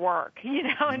to for work,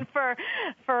 and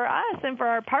for us and for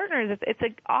our partners, it's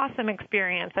an awesome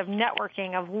experience of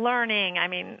networking, of learning. I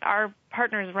mean, our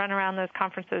partners run around those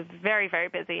conferences very, very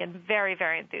busy and very,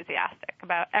 very enthusiastic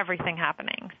about everything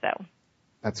happening. So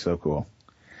that's so cool.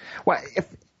 Well,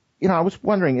 I was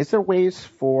wondering, is there ways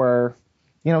for,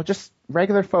 just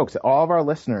regular folks, all of our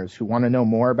listeners who want to know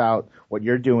more about what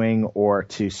you're doing or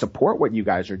to support what you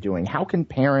guys are doing, how can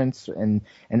parents and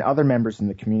other members in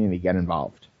the community get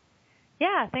involved?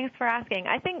 Yeah, thanks for asking.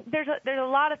 I think there's a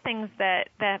lot of things that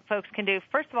folks can do.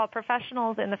 First of all,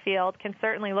 professionals in the field can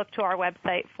certainly look to our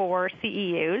website for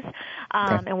CEUs,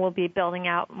 and we'll be building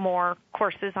out more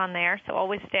courses on there, so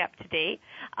always stay up to date.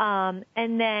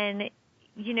 And then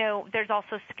There's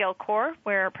also Skill Corps,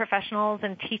 where professionals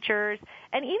and teachers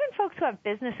and even folks who have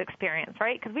business experience,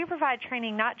 right? Because we provide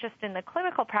training not just in the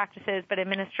clinical practices, but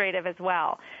administrative as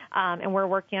well. And we're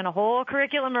working on a whole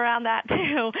curriculum around that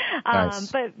too.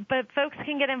 Nice. But folks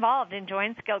can get involved and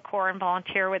join Skill Corps and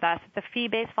volunteer with us. It's a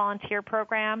fee-based volunteer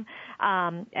program.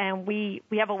 And we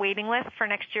have a waiting list for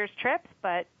next year's trips,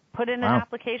 but put in an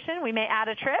application. We may add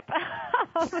a trip.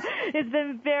 It's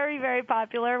been very, very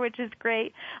popular, which is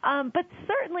great. But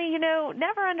certainly,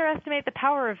 never underestimate the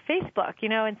power of Facebook,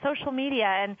 and social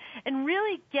media and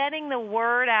really getting the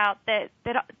word out that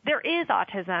there is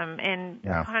autism in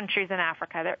countries in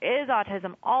Africa. There is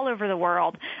autism all over the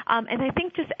world. And I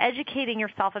think just educating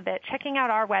yourself a bit, checking out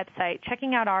our website,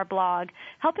 checking out our blog,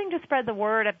 helping to spread the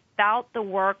word about the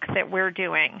work that we're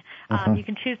doing. You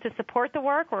can choose to support the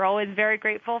work. We're always very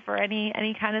grateful for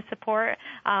any kind of support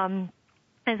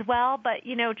as well, but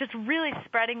just really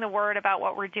spreading the word about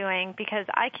what we're doing, because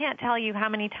I can't tell you how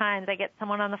many times I get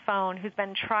someone on the phone who's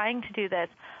been trying to do this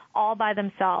all by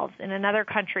themselves in another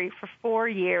country for 4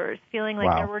 years, feeling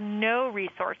like there were no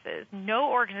resources,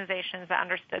 no organizations that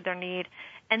understood their need,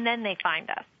 and then they find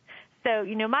us. So,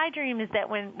 my dream is that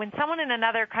when someone in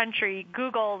another country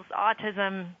Googles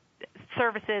autism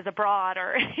services abroad,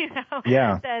 or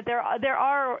that there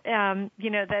are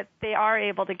that they are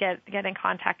able to get in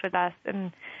contact with us.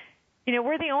 And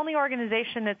we're the only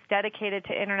organization that's dedicated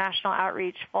to international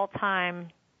outreach full time,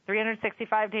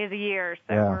 365 days a year.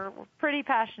 So we're pretty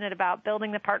passionate about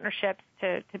building the partnerships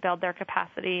to build their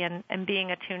capacity and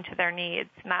being attuned to their needs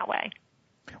in that way.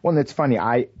 Well, and it's funny.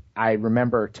 I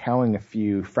remember telling a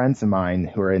few friends of mine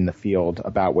who are in the field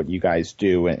about what you guys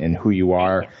do and who you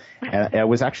are. And I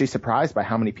was actually surprised by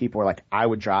how many people were like, I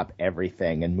would drop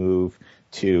everything and move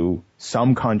to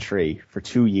some country for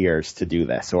 2 years to do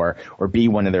this or be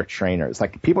one of their trainers.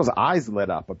 Like, people's eyes lit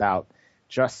up about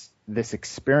just this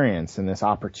experience and this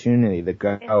opportunity to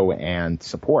go and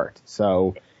support.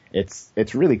 So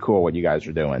it's really cool what you guys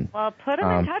are doing. Well, put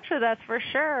them in touch with us for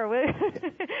sure.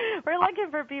 We're looking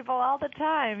for people all the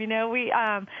time.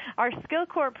 Our Skill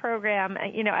Corps program,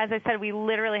 as I said, we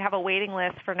literally have a waiting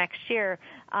list for next year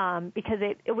because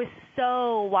it was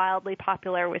so wildly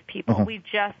popular with people. We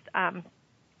just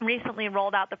recently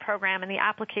rolled out the program, and the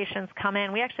applications come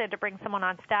in. We actually had to bring someone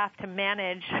on staff to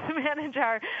manage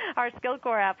our Skill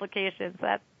Corps applications.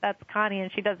 That's Connie,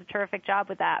 and she does a terrific job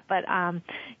with that. But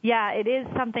it is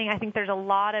something. I think there's a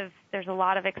lot of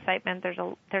excitement. There's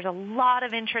a lot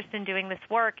of interest in doing this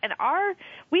work, and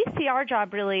we see our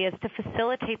job really is to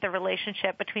facilitate the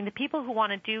relationship between the people who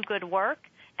want to do good work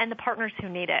and the partners who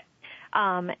need it.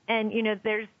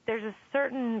 There's a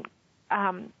certain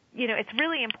it's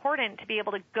really important to be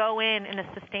able to go in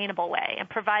a sustainable way and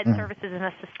provide services in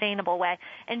a sustainable way.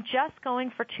 And just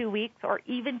going for 2 weeks or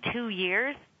even 2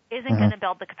 years isn't going to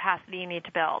build the capacity you need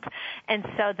to build. And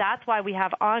so that's why we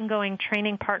have ongoing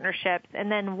training partnerships.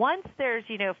 And then once there's,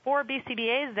 4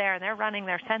 BCBAs there and they're running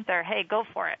their center, hey, go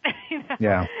for it.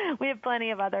 We have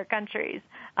plenty of other countries.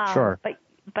 Sure.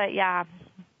 But yeah.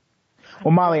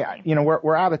 Well, Molly,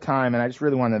 we're out of time, and I just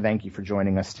really want to thank you for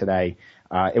joining us today.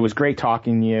 It was great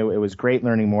talking to you. It was great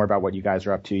learning more about what you guys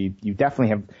are up to. You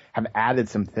definitely have added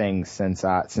some things since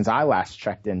I last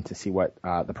checked in to see what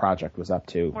the project was up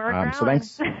to. So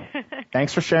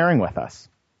thanks for sharing with us.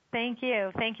 Thank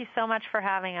you. Thank you so much for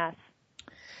having us.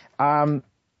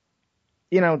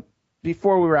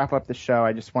 Before we wrap up the show,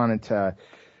 I just wanted to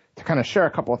kind of share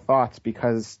a couple of thoughts,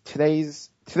 because today's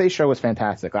show was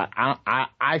fantastic.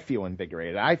 I feel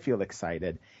invigorated. I feel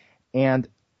excited. And,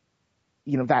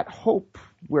 that hope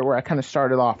where I kind of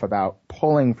started off about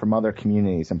pulling from other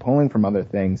communities and pulling from other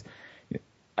things,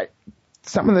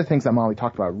 some of the things that Molly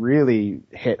talked about really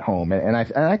hit home. And I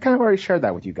kind of already shared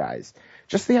that with you guys.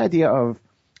 Just the idea of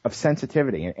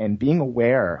sensitivity and being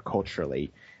aware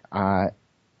culturally. I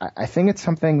think it's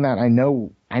something that I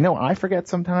know I forget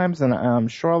sometimes, and I'm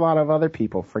sure a lot of other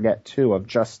people forget too, of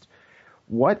just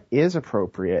what is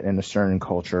appropriate in a certain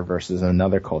culture versus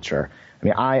another culture. I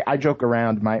mean, I joke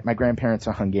around, my grandparents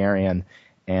are Hungarian,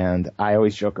 and I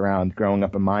always joke around growing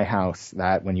up in my house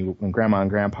that when grandma and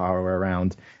grandpa were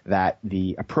around, that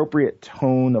the appropriate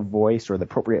tone of voice or the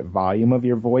appropriate volume of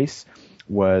your voice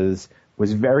was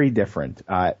very different.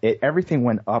 Everything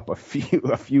went up a few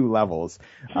levels.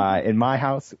 In my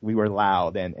house, we were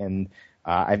loud, and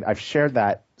I've shared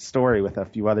that story with a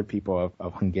few other people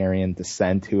of Hungarian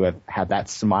descent who have had that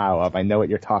smile of, I know what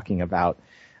you're talking about.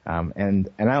 And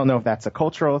I don't know if that's a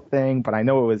cultural thing, but I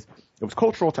know it was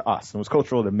cultural to us. It was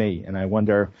cultural to me. And I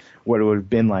wonder what it would have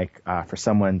been like, for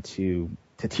someone to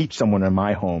teach someone in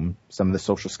my home some of the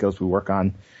social skills we work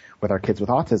on with our kids with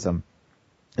autism.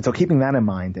 And so keeping that in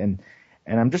mind, and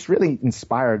And I'm just really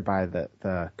inspired by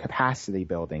the capacity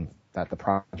building that the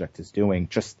project is doing.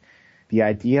 Just the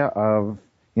idea of,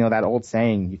 that old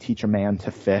saying, you teach a man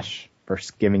to fish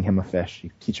versus giving him a fish.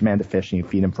 You teach a man to fish and you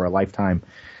feed him for a lifetime.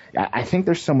 I think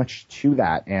there's so much to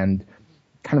that, and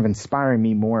kind of inspiring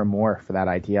me more and more for that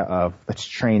idea of let's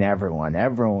train everyone.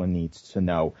 Everyone needs to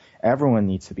know. Everyone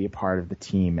needs to be a part of the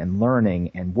team and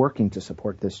learning and working to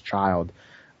support this child.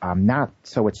 Not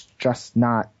so it's just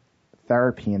not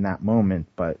therapy in that moment,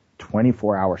 but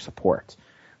 24-hour support.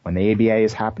 When the ABA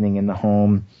is happening in the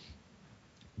home,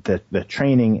 the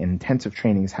training, intensive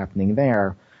training is happening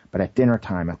there, but at dinner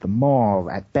time, at the mall,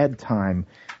 at bedtime,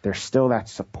 there's still that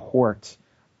support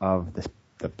of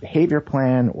the behavior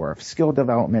plan or of skill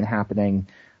development happening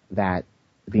that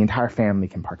the entire family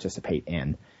can participate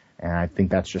in. And I think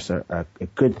that's just a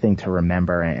good thing to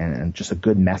remember, and just a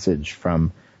good message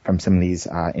from some of these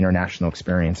international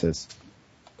experiences.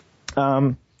 Just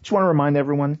want to remind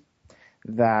everyone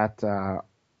that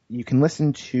you can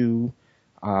listen to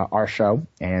our show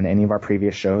and any of our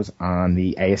previous shows on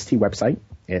the AST website.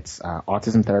 It's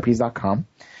autismtherapies.com.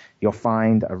 You'll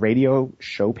find a radio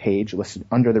show page listed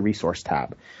under the resource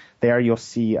tab. There you'll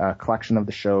see a collection of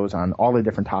the shows on all the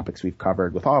different topics we've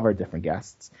covered with all of our different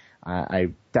guests.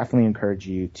 I definitely encourage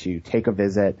you to take a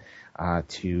visit,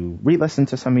 to re-listen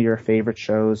to some of your favorite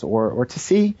shows, or to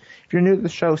see, if you're new to the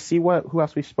show, see who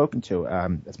else we've spoken to.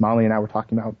 As Molly and I were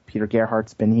talking about, Peter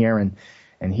Gerhardt's been here,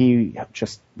 and he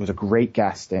just was a great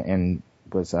guest and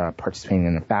was participating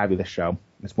in a fabulous show.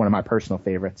 It's one of my personal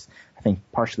favorites, I think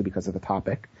partially because of the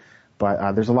topic.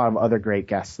 But there's a lot of other great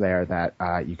guests there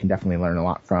that you can definitely learn a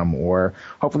lot from, or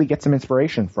hopefully get some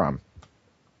inspiration from.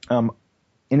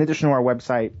 In addition to our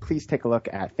website, please take a look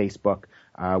at Facebook.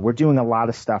 We're doing a lot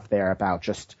of stuff there about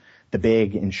just the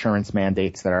big insurance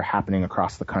mandates that are happening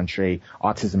across the country.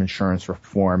 Autism insurance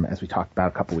reform, as we talked about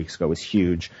a couple weeks ago, is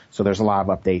huge. So there's a lot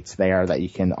of updates there that you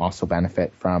can also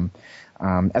benefit from,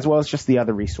 as well as just the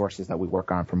other resources that we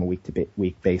work on from a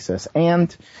week-to-week basis.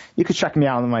 And you can check me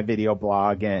out on my video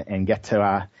blog and get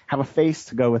to have a face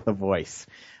to go with a voice.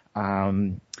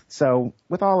 So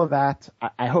with all of that,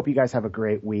 I hope you guys have a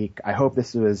great week. I hope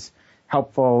this was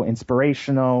helpful,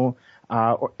 inspirational,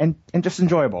 and just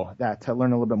enjoyable, to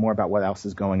learn a little bit more about what else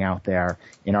is going out there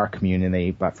in our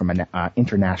community, but from an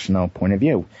international point of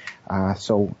view.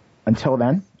 So until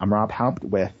then, I'm Rob Haupt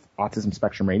with Autism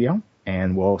Spectrum Radio,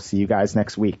 and we'll see you guys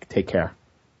next week. Take care.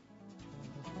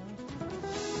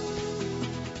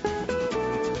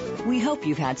 We hope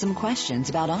you've had some questions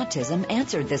about autism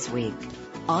answered this week.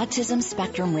 Autism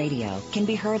Spectrum Radio can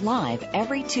be heard live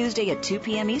every Tuesday at 2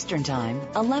 p.m. Eastern Time,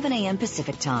 11 a.m.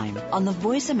 Pacific Time on the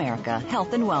Voice America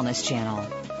Health and Wellness Channel.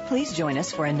 Please join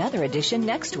us for another edition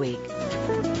next week.